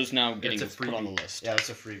 Soda's now getting That's a put on the freebie. list. Yeah, that's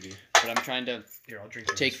a freebie. But I'm trying to Here, I'll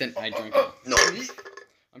drink. take this. I drink. No.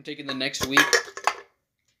 I'm taking the next week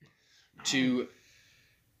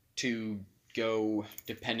to go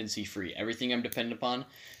dependency free. Everything I'm dependent upon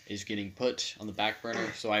is getting put on the back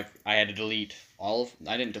burner. So I had to delete all of.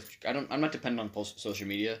 I'm not dependent on social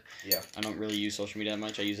media. Yeah. I don't really use social media that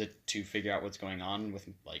much. I use it to figure out what's going on with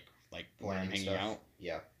like where I'm Planning hanging stuff. out.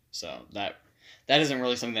 Yeah. So that isn't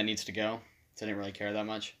really something that needs to go. So I didn't really care that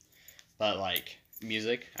much. But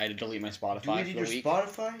music, I had to delete my Spotify Do we for need the your week.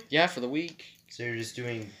 Spotify? Yeah, for the week. So you're just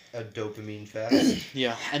doing a dopamine fast?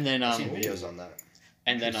 Yeah, and then I've seen videos on that.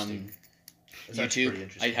 and then Interesting. That's actually pretty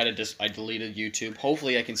YouTube. interesting. I deleted YouTube.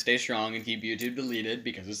 Hopefully, I can stay strong and keep YouTube deleted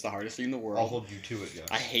because it's the hardest thing in the world. I'll hold you to it,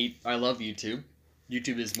 Gus. I love YouTube.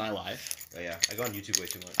 YouTube is my life. Oh, yeah, I go on YouTube way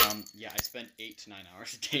too much. Yeah, I spend 8 to 9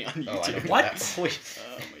 hours a day on YouTube. Oh, I don't do What? that. Wait,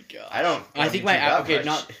 Oh my god. I don't. I think my YouTube that okay, much.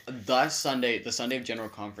 not last Sunday, the Sunday of General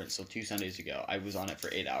Conference, so 2 Sundays ago, I was on it for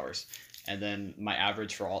 8 hours, and then my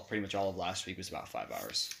average for pretty much all of last week was about 5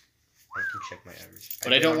 hours. I can check my average.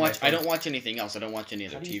 But I get on my I phone- don't watch anything else. I don't watch any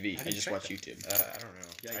other How do you- TV. how do I you just check watch that? YouTube. I don't know.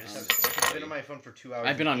 Yeah, I just I'll have been on my phone for 2 hours.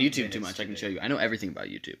 I've been on and 8 YouTube too minutes much. I can today. show you. I know everything about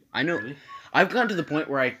YouTube. I know. Really? I've gotten to the point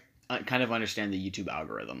where I kind of understand the YouTube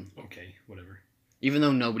algorithm, Okay, whatever. even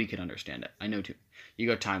though nobody could understand it. I know too. You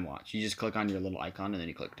go time watch. You just click on your little icon and then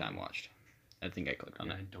you click time watched. I think I clicked on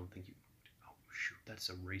Yeah, it. I don't think you. Oh shoot, that's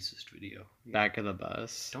a racist video. Back of the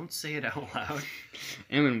bus. Don't say it out loud.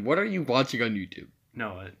 Eamon, what are you watching on YouTube?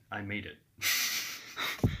 No, I made it.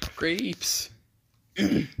 Grapes.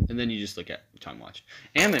 And then you just look at time watch.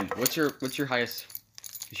 Ammon, what's your highest?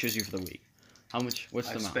 It shows you for the week. How much? What's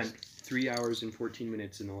the I've most? spent 3 hours and 14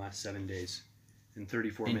 minutes in the last 7 days, and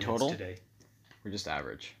 34 In minutes total? today. Or just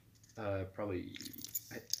average? Probably.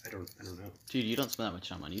 I don't know. Dude, you don't spend that much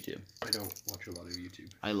time on YouTube. I don't watch a lot of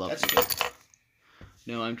YouTube. I love That's it. good.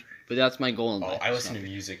 No, but that's my goal in Oh, life. I listen to It's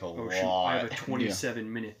not- music a Oh lot. shoot, I have a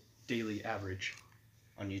 27-minute daily average.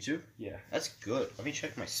 On YouTube? Yeah, That's good. Let me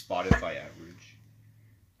check my Spotify average.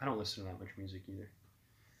 I don't listen to that much music either.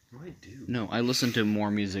 What do I do? No, I listen to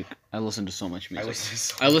more music. I listen to so much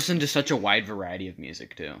music. I I listen to such a wide variety of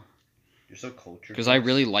music too. You're so cultured. Because I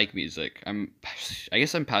really like music. I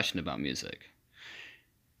guess I'm passionate about music.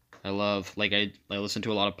 I love I listen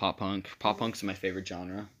to a lot of pop punk. Pop punk's my favorite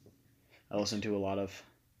genre. I listen to a lot of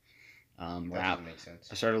That rap. doesn't make sense.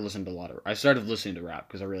 I started listening to rap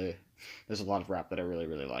because there's a lot of rap that I really,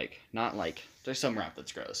 really like. Not like, there's some rap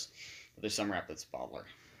that's gross, but there's some rap that's baller.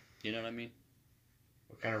 You know what I mean?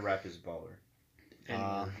 What kind of rap is baller?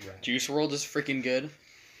 Rap. Juice WRLD is freaking good.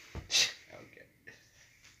 Okay.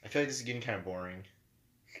 I feel like this is getting kind of boring.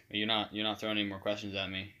 You're not throwing any more questions at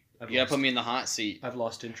me. I've You gotta lost- put me in the hot seat. I've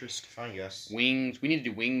lost interest. Fine, Gus. Wings. We need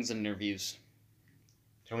to do wings and interviews.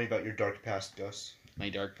 Tell me about your dark past, Gus. My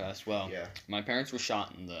dark past. Well, Yeah. my parents were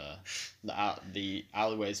shot in the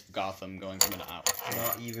alleyways of Gotham going from an out.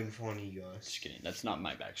 Not even funny, Gus. Just kidding. That's not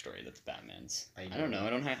my backstory. That's Batman's. I I don't know. I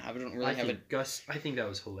don't really have a. Gus, I think that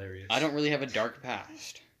was hilarious. I don't really have a dark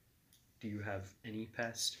past. Do you have any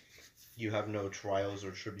past? You have no trials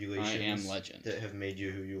or tribulations I am legend. that have made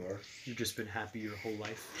you who you are. You've just been happy your whole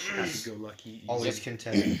life. Happy-go-lucky. Always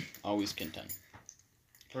content. Always content.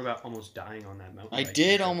 What about almost dying on that mountain? I bike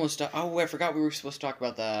did trip? almost die. Oh, I forgot we were supposed to talk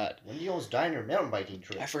about that. When do you almost die on your mountain biking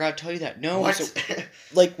trip? I forgot to tell you that. No, What? so,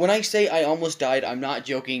 like when I say I almost died, I'm not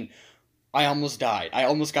joking. I almost died. I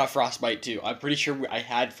almost got frostbite too. I'm pretty sure I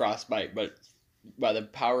had frostbite, but by the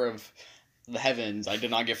power of the heavens, I did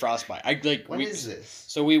not get frostbite. When is this?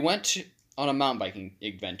 So we went on a mountain biking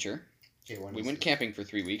adventure. Okay, when We is went this? camping for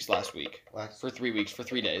 3 weeks last week. Last... For 3 weeks, for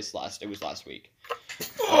 3 days. It was last week.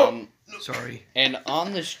 Sorry. And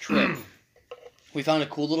on this trip, we found a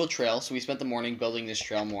cool little trail. So we spent the morning building this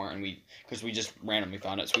trail more, and because we just randomly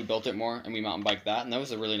found it, so we built it more and we mountain biked that, and that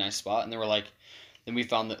was a really nice spot. And then we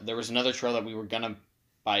found that there was another trail that we were gonna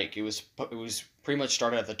bike. It was pretty much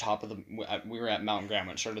started at the top of we were at Mount Graham.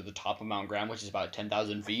 It started at the top of Mount Graham, which is about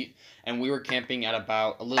 10,000 feet, and we were camping at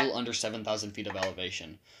about a little under 7,000 feet of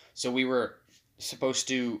elevation. So we were supposed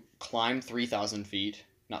to climb 3,000 feet.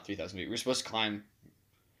 Not 3,000 feet. We were supposed to climb.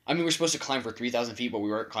 We were supposed to climb for 3,000 feet, but we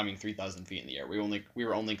weren't climbing 3,000 feet in the air. We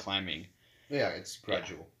were only climbing. Yeah, it's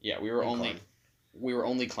gradual. Yeah, we were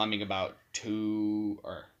only climbing about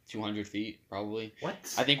 200 feet probably. What?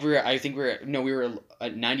 We were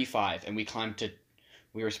at 95 and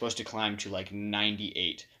we were supposed to climb to like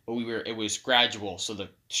 98, but it was gradual, so it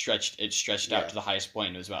stretched out to the highest point.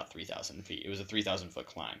 And it was about 3,000 feet. It was a 3,000 foot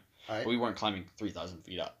climb. But we weren't climbing 3,000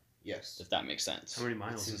 feet up. Yes. If that makes sense. How many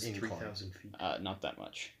miles It's is an incline. 3,000 feet? Not that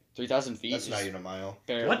much. 3,000 feet. That's not even a mile.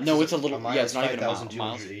 What? No, it's a little. A mile Yeah, is it's not even a mile.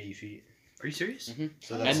 5,280 feet. Are you serious? Mm-hmm.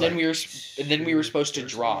 So And that's then like we were supposed to 2/3 of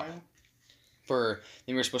a drop. mile? Then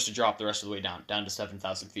we were supposed to drop the rest of the way down to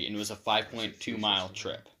 7,000 feet, and it was a 5.2 mile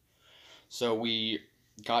trip. So we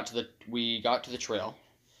got to the trail,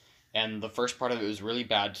 and the first part of it was really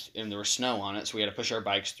bad, and there was snow on it, so we had to push our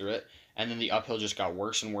bikes through it. And then the uphill just got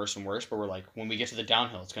worse and worse and worse. But we're like, when we get to the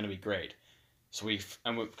downhill, it's gonna be great. So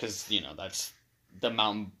because that's the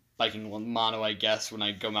mountain biking motto, I guess. When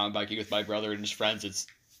I go mountain biking with my brother and his friends, it's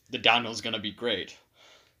the downhill's gonna be great.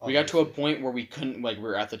 We got to a point where we couldn't, we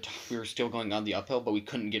were at the top, we were still going on the uphill, but we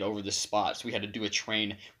couldn't get over the spot. So we had to do a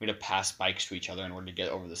train. We had to pass bikes to each other in order to get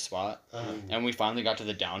over the spot. And we finally got to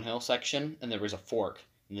the downhill section, and there was a fork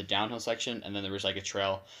in the downhill section, and then there was like a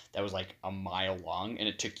trail that was like a mile long, and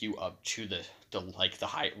it took you up to the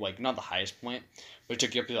high, like not the highest point, but it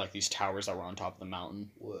took you up to like these towers that were on top of the mountain.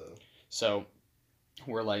 Whoa. So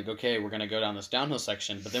we're like, okay, we're gonna go down this downhill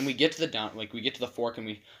section, but then we get to the fork,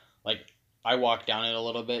 and I walked down it a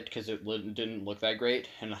little bit because it didn't look that great,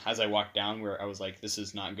 and as I walked down, I was like, this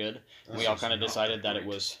is not good. And we all kind of decided that it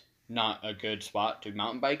was not a good spot to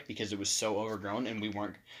mountain bike because it was so overgrown, and we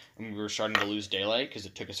were starting to lose daylight because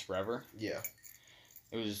it took us forever. Yeah.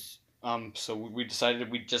 It was so we decided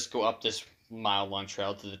we'd just go up this mile-long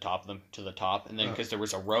trail to the top, and then because there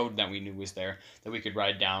was a road that we knew was there that we could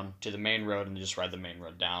ride down to the main road and just ride the main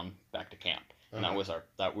road down back to camp. And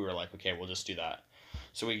that we were like, okay, we'll just do that.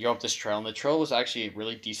 So we go up this trail, and the trail was actually a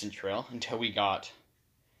really decent trail until we got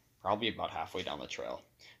probably about halfway down the trail.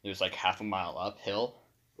 It was like half a mile uphill,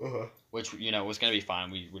 which was gonna be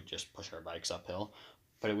fine. We would just push our bikes uphill,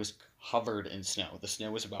 but it was covered in snow. The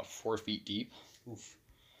snow was about 4 feet deep. Oof.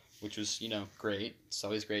 Which was, great. It's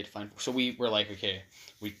always great to find. So we were like, okay,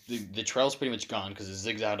 the trail's pretty much gone because it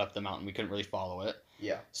zigzagged up the mountain. We couldn't really follow it.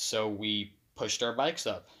 Yeah. So we pushed our bikes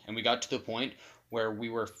up, and we got to the point where we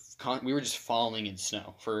were just falling in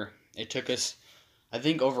snow. It took us, I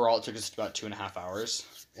think overall it took us about 2.5 hours.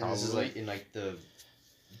 And this is like in like the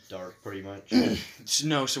dark, pretty much.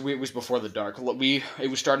 No, so it was before the dark. It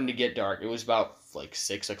was starting to get dark. It was about like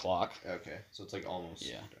 6 o'clock. Okay, so it's like almost.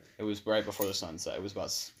 Yeah. Dark. It was right before the sunset. It was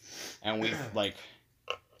about, and we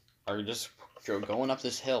are just going up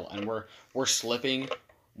this hill, and we're slipping.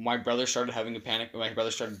 My brother started having a panic. My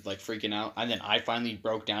brother started freaking out, and then I finally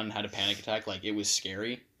broke down and had a panic attack. It was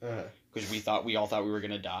scary because we all thought we were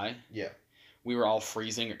gonna die. Yeah. we were all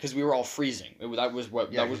freezing because we were all freezing. That was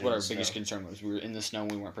what Yeah, our in the biggest snow. concern was. We were in the snow.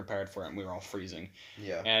 We weren't prepared for it, and we were all freezing.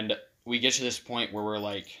 Yeah. And we get to this point where we're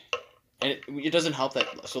like, and it doesn't help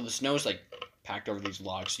that so the snow is like packed over these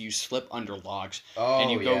logs. So you slip under logs, Oh,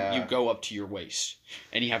 and you yeah. go up to your waist,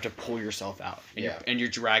 and you have to pull yourself out, and Yeah. you're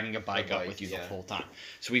dragging a bike up bike, with you the yeah. whole time.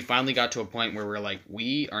 So we finally got to a point where we're like,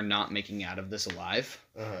 we are not making out of this alive.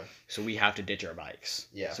 Uh-huh. So we have to ditch our bikes.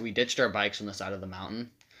 Yeah. So we ditched our bikes on the side of the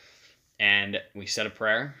mountain, and we said a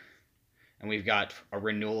prayer, and we've got a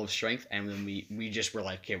renewal of strength, and then we just were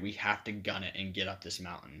like, okay, we have to gun it and get up this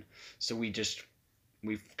mountain. So we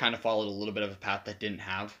kind of followed a little bit of a path that didn't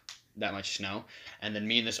have that much snow, and then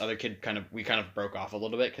me and this other kid kind of broke off a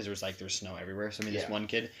little bit because there's snow everywhere. So me and this Yeah. one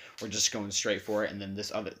kid were just going straight for it, and then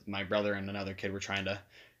my brother and another kid were trying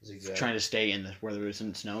to stay in where there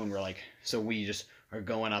wasn't snow, and we're like, so we just are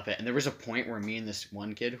going up it, and there was a point where me and this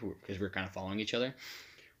one kid, because we were kind of following each other,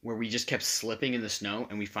 where we just kept slipping in the snow,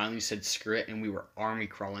 and we finally said screw it, and we were army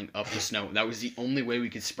crawling up the snow. That was the only way we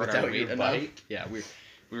could spread our Without weight your enough. bike? Yeah, we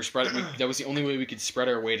were spread. That was the only way we could spread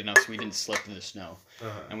our weight enough so we didn't slip in the snow.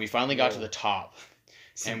 Uh-huh. And we finally got to Whoa. the top,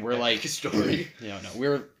 and we're Epic like, story.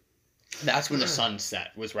 That's when the sun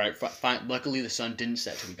set. Was right. Luckily, the sun didn't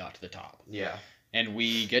set till we got to the top. Yeah. And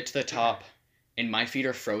we get to the top, and my feet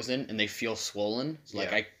are frozen and they feel swollen. So like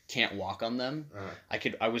Yeah. I can't walk on them.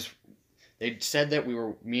 Uh-huh. They said that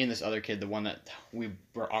me and this other kid, the one that we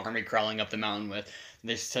were army crawling up the mountain with,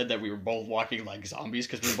 they said that we were both walking like zombies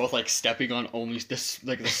because we were both like stepping on only this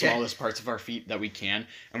like the smallest parts of our feet that we can,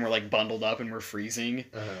 and we're like bundled up and we're freezing.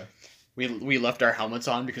 Uh-huh. We left our helmets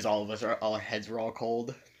on because all our heads were all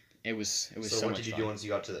cold. It was so So what much did you fun. do once you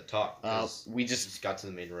got to the top? 'Cause We you just just got to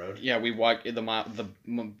the main road. Yeah, we walked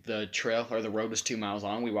the trail or the road was 2 miles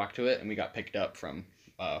long. We walked to it and we got picked up from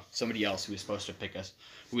somebody else who was supposed to pick us,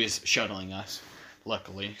 who was shuttling us.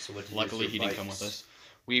 Luckily, So what did you do for he didn't come with bikes? us.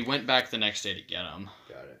 We went back the next day to get him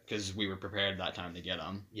Got it. because we were prepared that time to get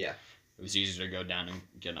him. Yeah. It was easier to go down and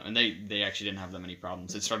get them, and they actually didn't have that many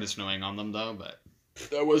problems. It started snowing on them though, but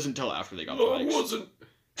that wasn't until after they got the bikes. wasn't.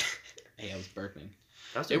 Hey, I was burping.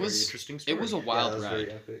 That's It a was- very interesting story. It was a Yeah, wild that was ride.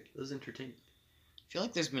 very epic. It was entertaining. I feel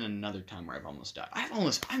like there's been another time where I've almost died.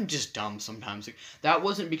 I'm just dumb sometimes. Like, that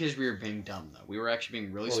wasn't because we were being dumb though. We were actually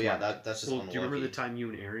being really Well, smart. yeah, that's just Well, do you remember the unlucky. time you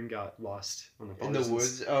and Aaron got lost on the In the Parsons?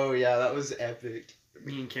 woods? Oh, yeah, that was epic.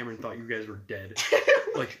 Me and Cameron thought you guys were dead.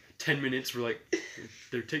 Like 10 minutes, we're like,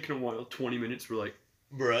 they're taking a while. 20 minutes, we're like,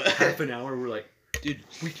 Bruh. half an hour, we're like, dude,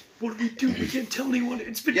 what do we do? We can't tell anyone.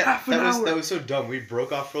 It's been Yeah, half an hour. that was so dumb. We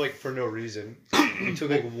broke off for no reason. We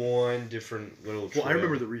took like one different little trail. Well, I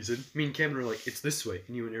remember the reason. Me and Cameron were like, it's this way.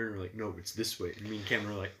 And you and Aaron were like, no, it's this way. And me and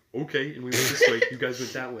Cameron were like, okay. And we went this way. You guys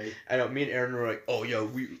went that way. I know, me and Aaron were like, oh, yeah,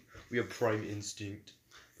 we have prime instinct.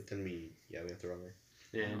 But then we went the wrong way.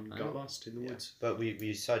 And I got don't- lost in the woods. But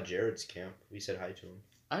we saw Jared's camp. We said hi to him.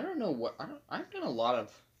 I don't know what I've done a lot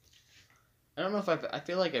of. I don't know if I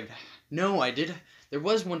feel like I've. No, I did. There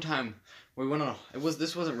was one time we went on.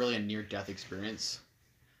 This wasn't really a near death experience,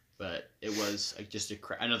 but it was like just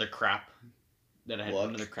another crap that I had Luck.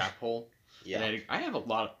 another crap hole. Yeah. And I have a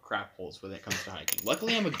lot of crap holes when it comes to hiking.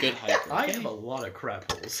 Luckily, I'm a good hiker. I okay? have a lot of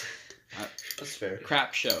crap holes. That's fair.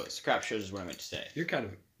 Crap shows. Crap shows is what I meant to say. You're kind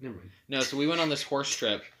of... Never mind. No, so we went on this horse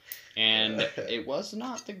trip, and it was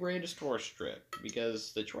not the greatest horse trip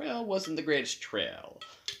because the trail wasn't the greatest trail.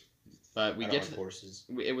 But we I don't get like to horses.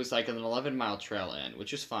 it was like an 11-mile trail end,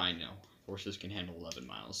 which is fine. You know, horses can handle 11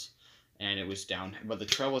 miles, and it was down. But the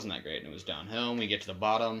trail wasn't that great, and it was downhill. And we get to the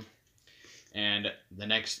bottom, and the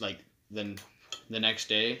next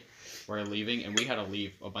day, we're leaving, and we had to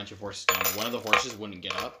leave a bunch of horses down. One of the horses wouldn't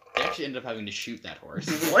get up. They actually ended up having to shoot that horse.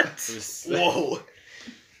 What? It was, Whoa.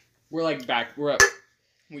 We're like back. We're up.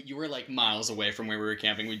 You were like miles away from where we were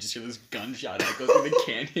camping. We just hear this gunshot echo through the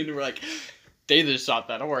canyon. And we're like, they just shot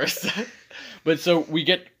that horse. But so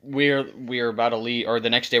we're about to leave, or the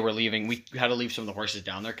next day we're leaving. We had to leave some of the horses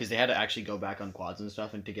down there because they had to actually go back on quads and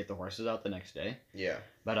stuff and to get the horses out the next day. Yeah.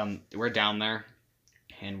 But we're down there,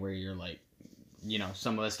 and you're like, you know,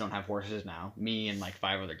 some of us don't have horses now. Me and like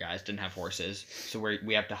 5 other guys didn't have horses, so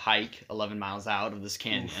we have to hike 11 miles out of this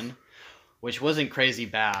canyon. Oof. Which wasn't crazy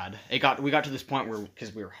bad. We got to this point where,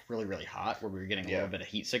 because we were really, really hot, where we were getting a little bit of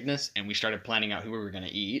heat sickness, and we started planning out who we were going to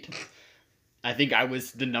eat. I think I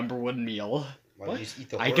was the number one meal. Why did you just eat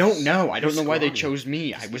the horse? I don't know. I don't You're know why they scrawny. chose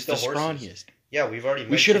me. Just I was eat the the horses. scrawniest. Yeah, we've already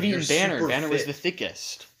We should have mentioned eaten you're Banner. super Banner was fit. the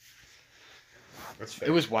thickest. That's fair.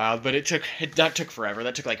 It was wild, but that took forever.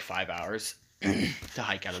 That took like 5 hours. to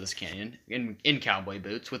hike out of this canyon in cowboy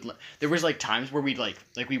boots there was like times where we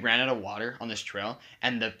we ran out of water on this trail,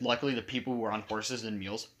 and luckily the people who were on horses and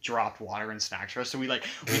mules dropped water and snacks for us, so we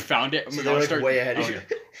found it and So they're like way ahead of you.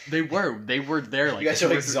 yeah. they were there like You guys are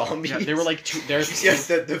like zombies. yeah, they were like Yes,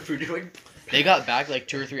 the food are like. they got back like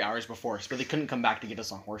 2 or 3 hours before us, but they couldn't come back to get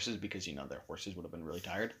us on horses because their horses would have been really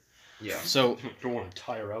tired. Yeah. So Don't want to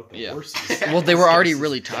tire out the Yeah. horses. well, they were already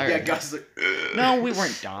really tired. Yeah, Gus is like. No, we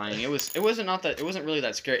weren't dying. It wasn't really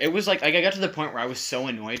that scary. It was like I got to the point where I was so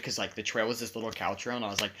annoyed because like the trail was this little cow trail, and I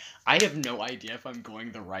was like, I have no idea if I'm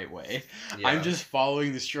going the right way. Yeah. I'm just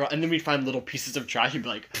following this trail, and then we'd find little pieces of trash and be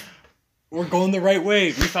like, we're going the right way.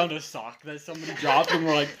 We found a sock that somebody dropped, and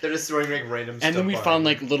we're like. They're just throwing like random stuff. And then we behind found you.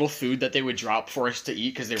 like little food that they would drop for us to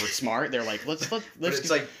eat because they were smart. They're like, let's But it's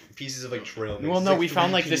like pieces of like trail mix. Well, It's no, like we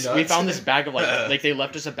found like this. We peanuts. found this bag of like they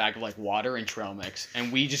left us a bag of like water and trail mix,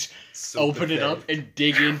 and we just So open it up pathetic. and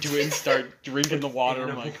dig into it and start drinking the water.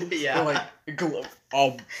 I'm like, Yeah. we're like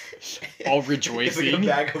all It's like a rejoicing.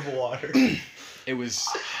 bag of water. It was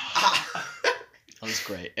that was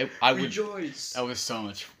great. Rejoice. That was so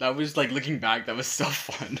much. That was like looking back. That was so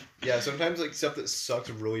fun. Yeah, sometimes like stuff that sucks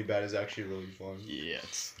really bad is actually really fun. Yeah,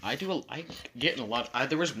 I get in a lot.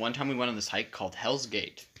 There was one time we went on this hike called Hell's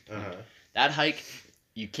Gate. Uh-huh. That hike,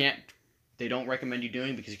 they don't recommend you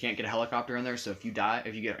doing because you can't get a helicopter in there. So if you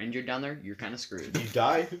get injured down there, you're kind of screwed. You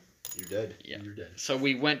die, you're dead. Yeah. You're dead. So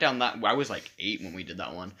we went down that. I was like 8 when we did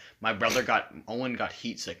that one. My brother Owen got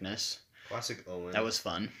heat sickness. Classic Owen. That was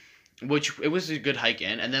fun. It was a good hike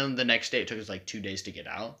in, and then the next day it took us like 2 days to get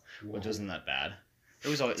out, which wasn't that bad. It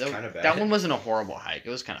was always Kinda bad. That one wasn't a horrible hike. It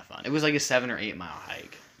was kind of fun. It was like a 7 or 8 mile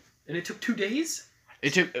hike. And it took 2 days?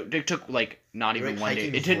 It took like not You're, even like, 1 day.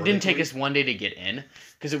 hiking It didn't take vertically? us 1 day to get in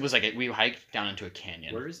because it was like we hiked down into a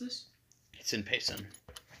canyon. Where is this? It's in Payson.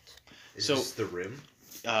 Is so- this the rim?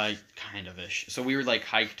 Kind of ish. So we were like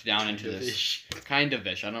hiked down into this kind of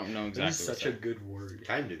ish. I don't know That is exactly. such a good word.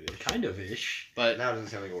 Kind of ish. Kind of ish. But Now it doesn't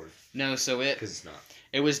sound like a word. no, so Because it's not.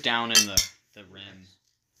 it was down in the rim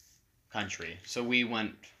country. So we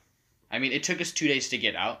went. I mean, it took us 2 days to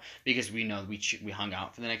get out because we hung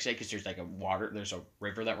out for the next day because there's there's a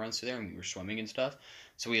river that runs through there, and we were swimming and stuff.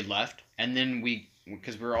 So we had left, and then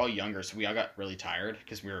because we were all younger, so we all got really tired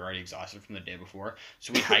because we were already exhausted from the day before.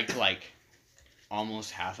 So we hiked like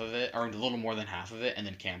almost half of it, or a little more than half of it, and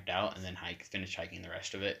then camped out, and then finished hiking the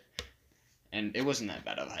rest of it. And it wasn't that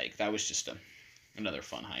bad of a hike. That was just another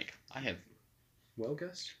fun hike. Well,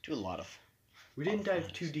 Gus, Do a lot of. we didn't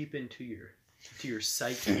dive too deep into your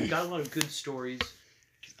psyche. You got a lot of good stories.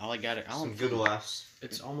 All I got it. Some good laughs.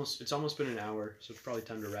 It's almost been an hour, so it's probably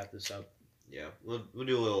time to wrap this up. Yeah, we'll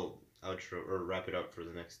do a little outro or wrap it up for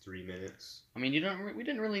the next 3 minutes. I mean, we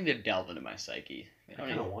didn't really need to delve into my psyche. I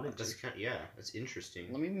kind of wanted to. That's interesting.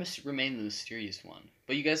 Let me remain the mysterious one.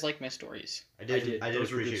 But you guys like my stories. I did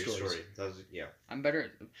Those were good appreciate your stories. story. That was I'm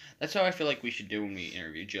better. That's how I feel like we should do when we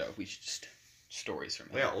interview Joe. We should just stories from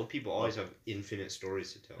him. Well, yeah, old people always have infinite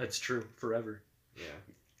stories to tell. That's true. Forever. Yeah.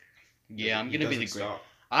 Yeah, I'm He gonna be the doesn't great. stop.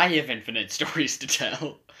 I have infinite stories to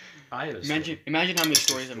tell. I have a Imagine how many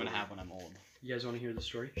stories I'm gonna have when I'm old. You guys want to hear the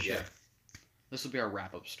story? Yeah. This will be our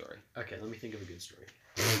wrap-up story. Okay, let me think of a good story.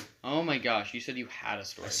 Oh my gosh, you said you had a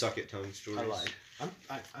story. I suck at telling stories. I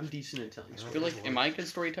lied. I'm decent at telling I stories. feel like, am I a good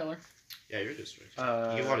storyteller? Yeah, you're a good story.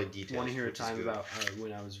 Uh, You give a lot of details. Want to hear a which is time good. about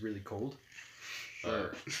when I was really cold?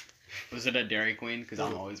 Was it at Dairy Queen? Because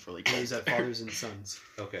I'm always really It cold. was at Fathers and Sons.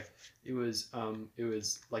 Okay. It was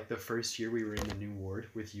like the first year we were in the new ward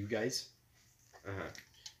with you guys.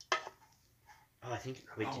 Uh-huh. Oh, I think.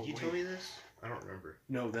 Wait, Oh, did you tell me this? I don't remember.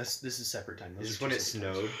 No, this is separate time. Those Is this are when two it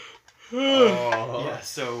separate times. snowed? Oh. Yeah,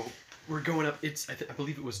 so we're going up. I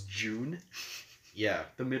believe it was June, Yeah.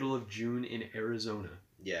 the middle of June in Arizona.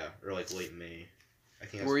 Yeah. Or like late May. I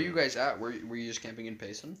think. Where are you guys at? Were you just camping in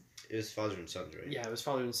Payson? It was Father and Sons, right? Yeah, it was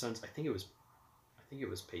Fathers and Sons. I think it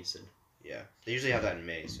was Payson. Yeah. They usually have that in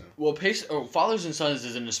May, so. Well, Payson. Oh, Fathers and Sons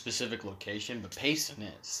is in a specific location, but Payson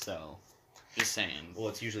is so. Just saying. Well,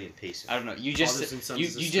 it's usually in Payson. I don't know. You just Fathers and Sons you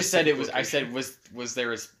is a just said it was. I specific said was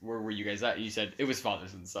there? Where were you guys at? You said it was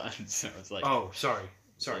Fathers and Sons. So it's like. Oh, sorry.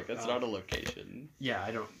 it's Sorry. like, that's not a location. Yeah,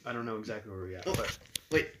 I don't know exactly where we're at, Oh. but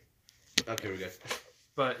Wait. Okay, we're good.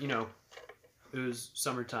 but it was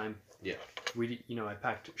summertime. Yeah. I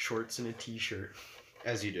packed shorts and a t-shirt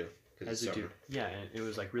As you do. 'Cause as it's you summer. do. Yeah, and it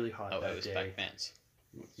was like really hot Oh, that it was day. back pants.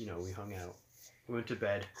 We hung out. We went to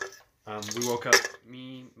bed. We woke up.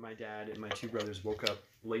 Me, my dad, and my two brothers woke up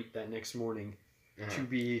late that next morning Uh-huh. to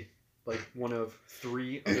be like one of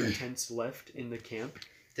 3 other tents left in the camp.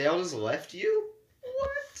 They all just left you?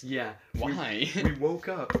 What? Yeah. Why? We woke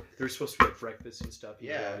up. There was supposed to be like breakfast and stuff. You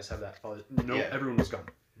know, Yeah. they always have that. No, Yeah. everyone was gone.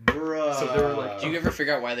 Bruh. So they were like, Do you ever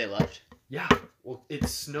figure out why they left? Yeah. Well, It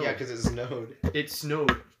snowed. yeah, because it snowed It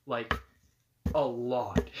snowed like a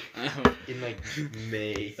lot. in like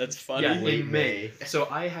May. That's funny. Yeah, Late in May. So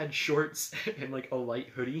I had shorts and like a light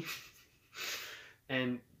hoodie,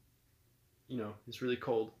 and you know it's really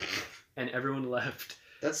cold, and everyone left.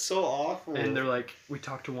 That's so awful. And they're like, we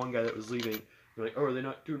talked to one guy that was leaving. They're like, oh, are they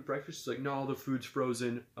not doing breakfast? He's like, no, all the food's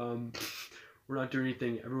frozen. We're not doing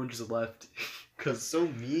anything. Everyone just left. That's Cause so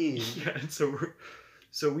mean. yeah, and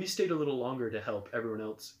so we stayed a little longer to help everyone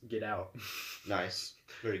else get out. Nice.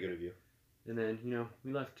 Very good of you. And then, you know,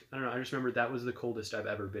 we left. I don't know. I just remember that was the coldest I've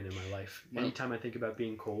ever been in my life. Well- Anytime I think about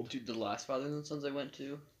being cold. Dude, the last Father and Sons I went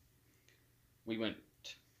to, we went.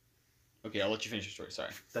 Okay, I'll let you finish your story.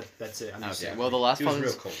 Sorry. That's it. I'm just Okay. Well, the last It was Father,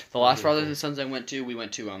 real cold. the last Real Fathers cold. and Sons I went to, we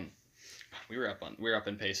went to we were up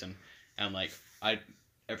in Payson, and like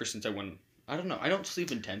ever since I went, I don't know, I don't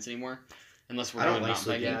sleep in tents anymore, unless we're I don't going like mountain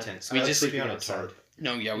sleeping biking. in tents. We I like just sleeping sleep on a outside. tarp.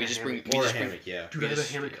 No, yeah, we A just hammock. bring Or a we hammock, yeah. Dude, We I have a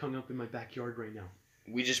just- hammock hung up in my backyard right now.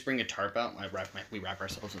 bring a tarp out. We wrap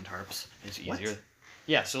ourselves in tarps. It's What? easier.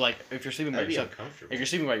 Yeah, so like if you're sleeping by That'd be yourself, uncomfortable. if you're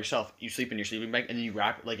sleeping by yourself, you sleep in your sleeping bag, and then you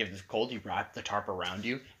wrap, like if it's cold, you wrap the tarp around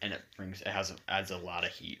you, and adds a lot of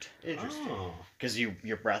heat Interesting. Oh. because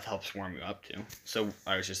your breath helps warm you up too. So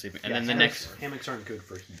I was just sleeping, and Yeah, then the hammocks- next, hammocks aren't good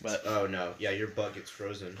for heat. but Oh no. Yeah, your butt gets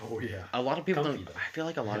frozen. Oh yeah. a lot of people Comfy, don't. though. I feel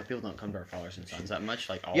like a lot of people don't come to our Fathers and Sons that much.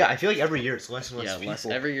 Like all, Yeah, I feel like every year it's less and less yeah, people. less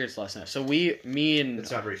every year it's less and less. So me and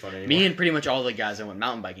It's not very fun anymore. me and pretty much all the guys I went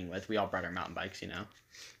mountain biking with, we all brought our mountain bikes, you know.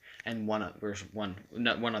 And one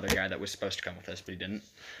other guy that was supposed to come with us, but he didn't.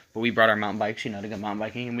 But we brought our mountain bikes, you know, to go mountain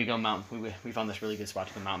biking, and we found this really good spot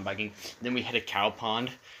to go mountain biking. Then we hit a cow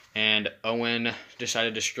pond, and Owen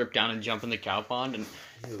decided to strip down and jump in the cow pond, and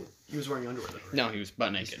Ew. He was wearing underwear though. Right? no, he was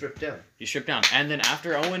butt You naked. stripped down. He stripped down, and then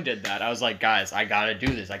after Owen did that, I was like, guys, I gotta do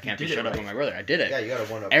this. I can't be did it, shut up right? with my brother. I did it. Yeah, you gotta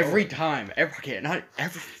one up. Every time,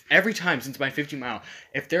 every time since my 50 mile,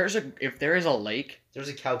 if there is a lake There's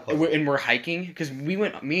a cow and pup. we're hiking, because me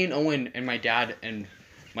and Owen and my dad and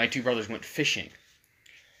my two brothers went fishing,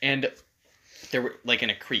 and there were like in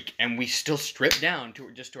a creek, and we still stripped down to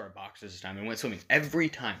our boxes this time and went swimming every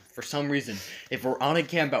time. For some reason, if we're on a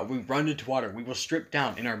camp out, we run into water, we will strip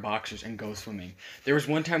down in our boxers and go swimming. There was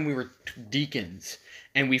one time we were deacons,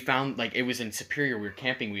 and we found, like, it was in Superior, we were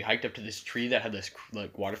camping, we hiked up to this tree that had this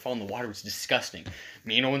like waterfall, and the water was disgusting.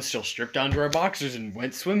 Me and Owen still stripped down to our boxers and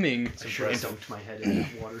went swimming. I should have dunked my head in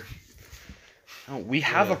that water. Oh, we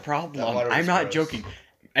have Yeah, a problem. that water was I'm not gross. joking.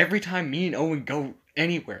 Every time me and Owen go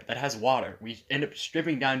anywhere that has water, we end up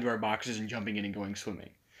stripping down to our boxes and jumping in and going swimming.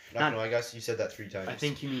 Not gonna lie, guys, you said that 3 times. I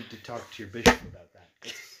think you need to talk to your bishop about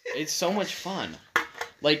that. It's so much fun.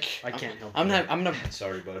 Like I can't help I'm you. gonna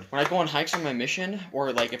Sorry, bud. when I go on hikes on my mission,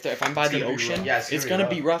 or like if I'm by It's the gonna be ocean, rough. Yeah, it's gonna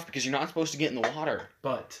be rough because you're not supposed to get in the water.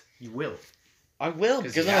 But you will. I will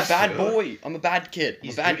 'Cause because he I'm a has bad to. boy. I'm a bad kid. I'm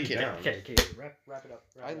He's a bad duty kid. bound. Okay, wrap it up.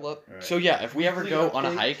 I love. Alright. So yeah, if we ever go Completely on a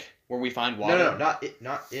okay. hike where we find water. No, not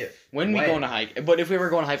if. When we go on a hike, but if we ever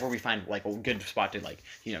go on a hike where we find like a good spot to like,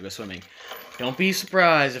 you know, go swimming, don't be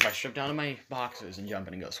surprised if I strip down to my boxers and jump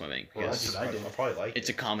in and go swimming. Well, Because that's what I did. I'll probably like it's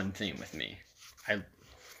a it. common theme with me.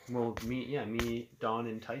 Well, me, Don,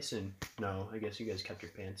 and Tyson. No, I guess you guys kept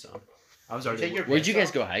your pants on. I was You already. take your Where'd you guys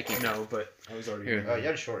pants go hiking? No, but I was already. Here. Oh, you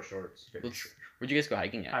had short shorts. Very short. Where'd you guys go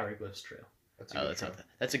hiking at? Hieroglyphs Trail. That's a Oh, good that's trail. not.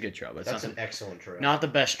 That's a good trail, but it's That's not an excellent trail. not the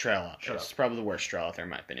best trail out there. Shut It's up. probably the worst trail out there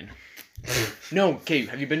in my opinion. No, Cave.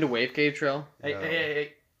 Have you been to Wave Cave Trail? Hey, No.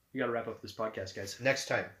 hey! You gotta wrap up this podcast, guys. Next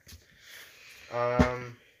time.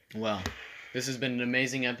 Well, this has been an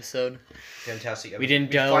amazing episode. Fantastic. We didn't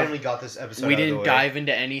we delve- finally got this episode. We out of the didn't way. dive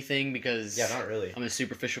into anything because Yeah, not really. I'm a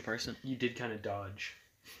superficial person. You did kind of dodge.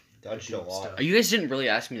 Dodged a lot. Stuff. You guys didn't really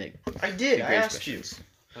ask me like I did. the I great asked you. questions.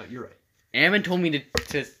 You're right. Ammon told me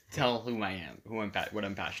to tell who I am, what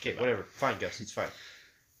I'm passionate Okay, about. whatever. Fine, Gus. It's fine.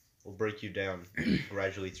 We'll break you down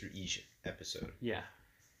gradually through each episode. Yeah,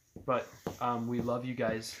 but we love you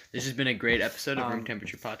guys. This has been a great episode of Room Um,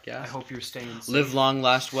 Temperature Podcast. I hope you're staying safe. Live long,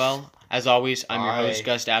 last well. As always, I'm your host, Bye.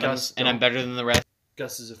 Gus Adams, Gus, and I'm don't- better than the rest.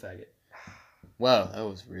 Gus is a faggot. Whoa, that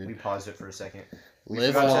was We rude. paused it for a second.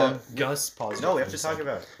 Live forgot to- long, Gus, pause. No, we it have for to a talk second.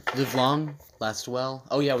 about it. live long, last well.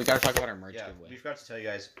 Oh yeah, we gotta talk about our merch Yeah, we giveaway. forgot to tell you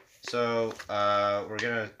guys. So, we're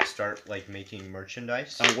gonna start like making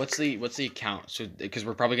merchandise. What's the account? So, because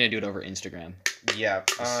we're probably gonna do it over Instagram. Yeah.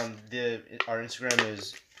 Our Instagram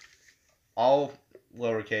is all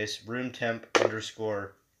lowercase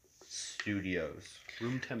roomtemp_studios.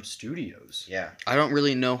 Room Temp Studios. Yeah. I don't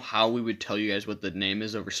really know how we would tell you guys what the name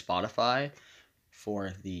is over Spotify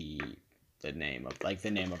for the the name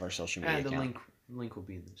of our social media And the account. link will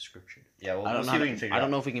be in the description. Yeah, we'll I don't see if we can figure it I out.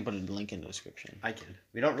 don't know if we can put a link in the description. I can.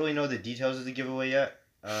 We don't really know the details of the giveaway yet.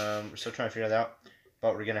 We're still trying to figure that out.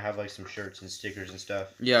 But we're gonna have like some shirts and stickers and stuff.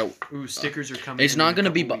 Yeah, Ooh, stickers are coming. it's in not a gonna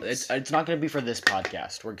be. couple weeks. It's not gonna be for this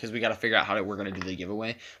podcast, because we got to figure out how we're gonna do the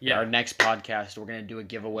giveaway. Yeah. Our next podcast, we're gonna do a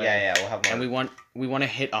giveaway. Yeah, we'll have more. And we want to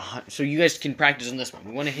hit 100. So you guys can practice on this one.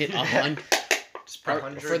 We want to hit 100. Just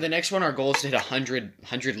For the next one, our goal is to hit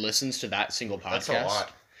 100 listens to that single podcast. That's a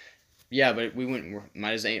lot. Yeah, but we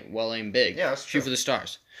might as well aim big. Yeah, that's Shoot true. for the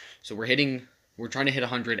stars. So we're trying to hit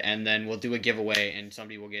 100, and then we'll do a giveaway, and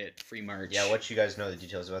somebody will get free merch. Yeah, I'll let you guys know the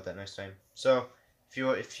details about that next time. So,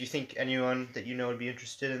 if you think anyone that you know would be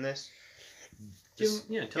interested in this, Tell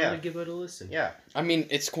them to give it a listen. Yeah. I mean,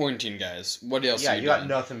 it's quarantine, guys. What else? Yeah, are you you got doing?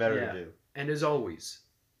 nothing better Yeah. to do. And as always,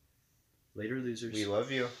 later losers. We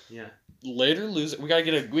love you. Yeah. Later loser. We gotta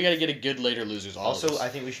get a good later losers. All Also, of us. I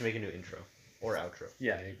think we should make a new intro or outro.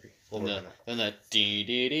 Yeah, I agree. We'll work on that. Then the dee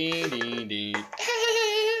dee dee dee dee.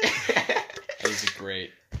 That was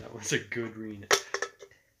great. That was a good read.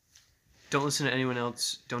 Don't listen to anyone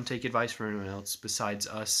else. Don't take advice from anyone else besides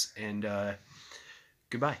us. And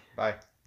goodbye. Bye.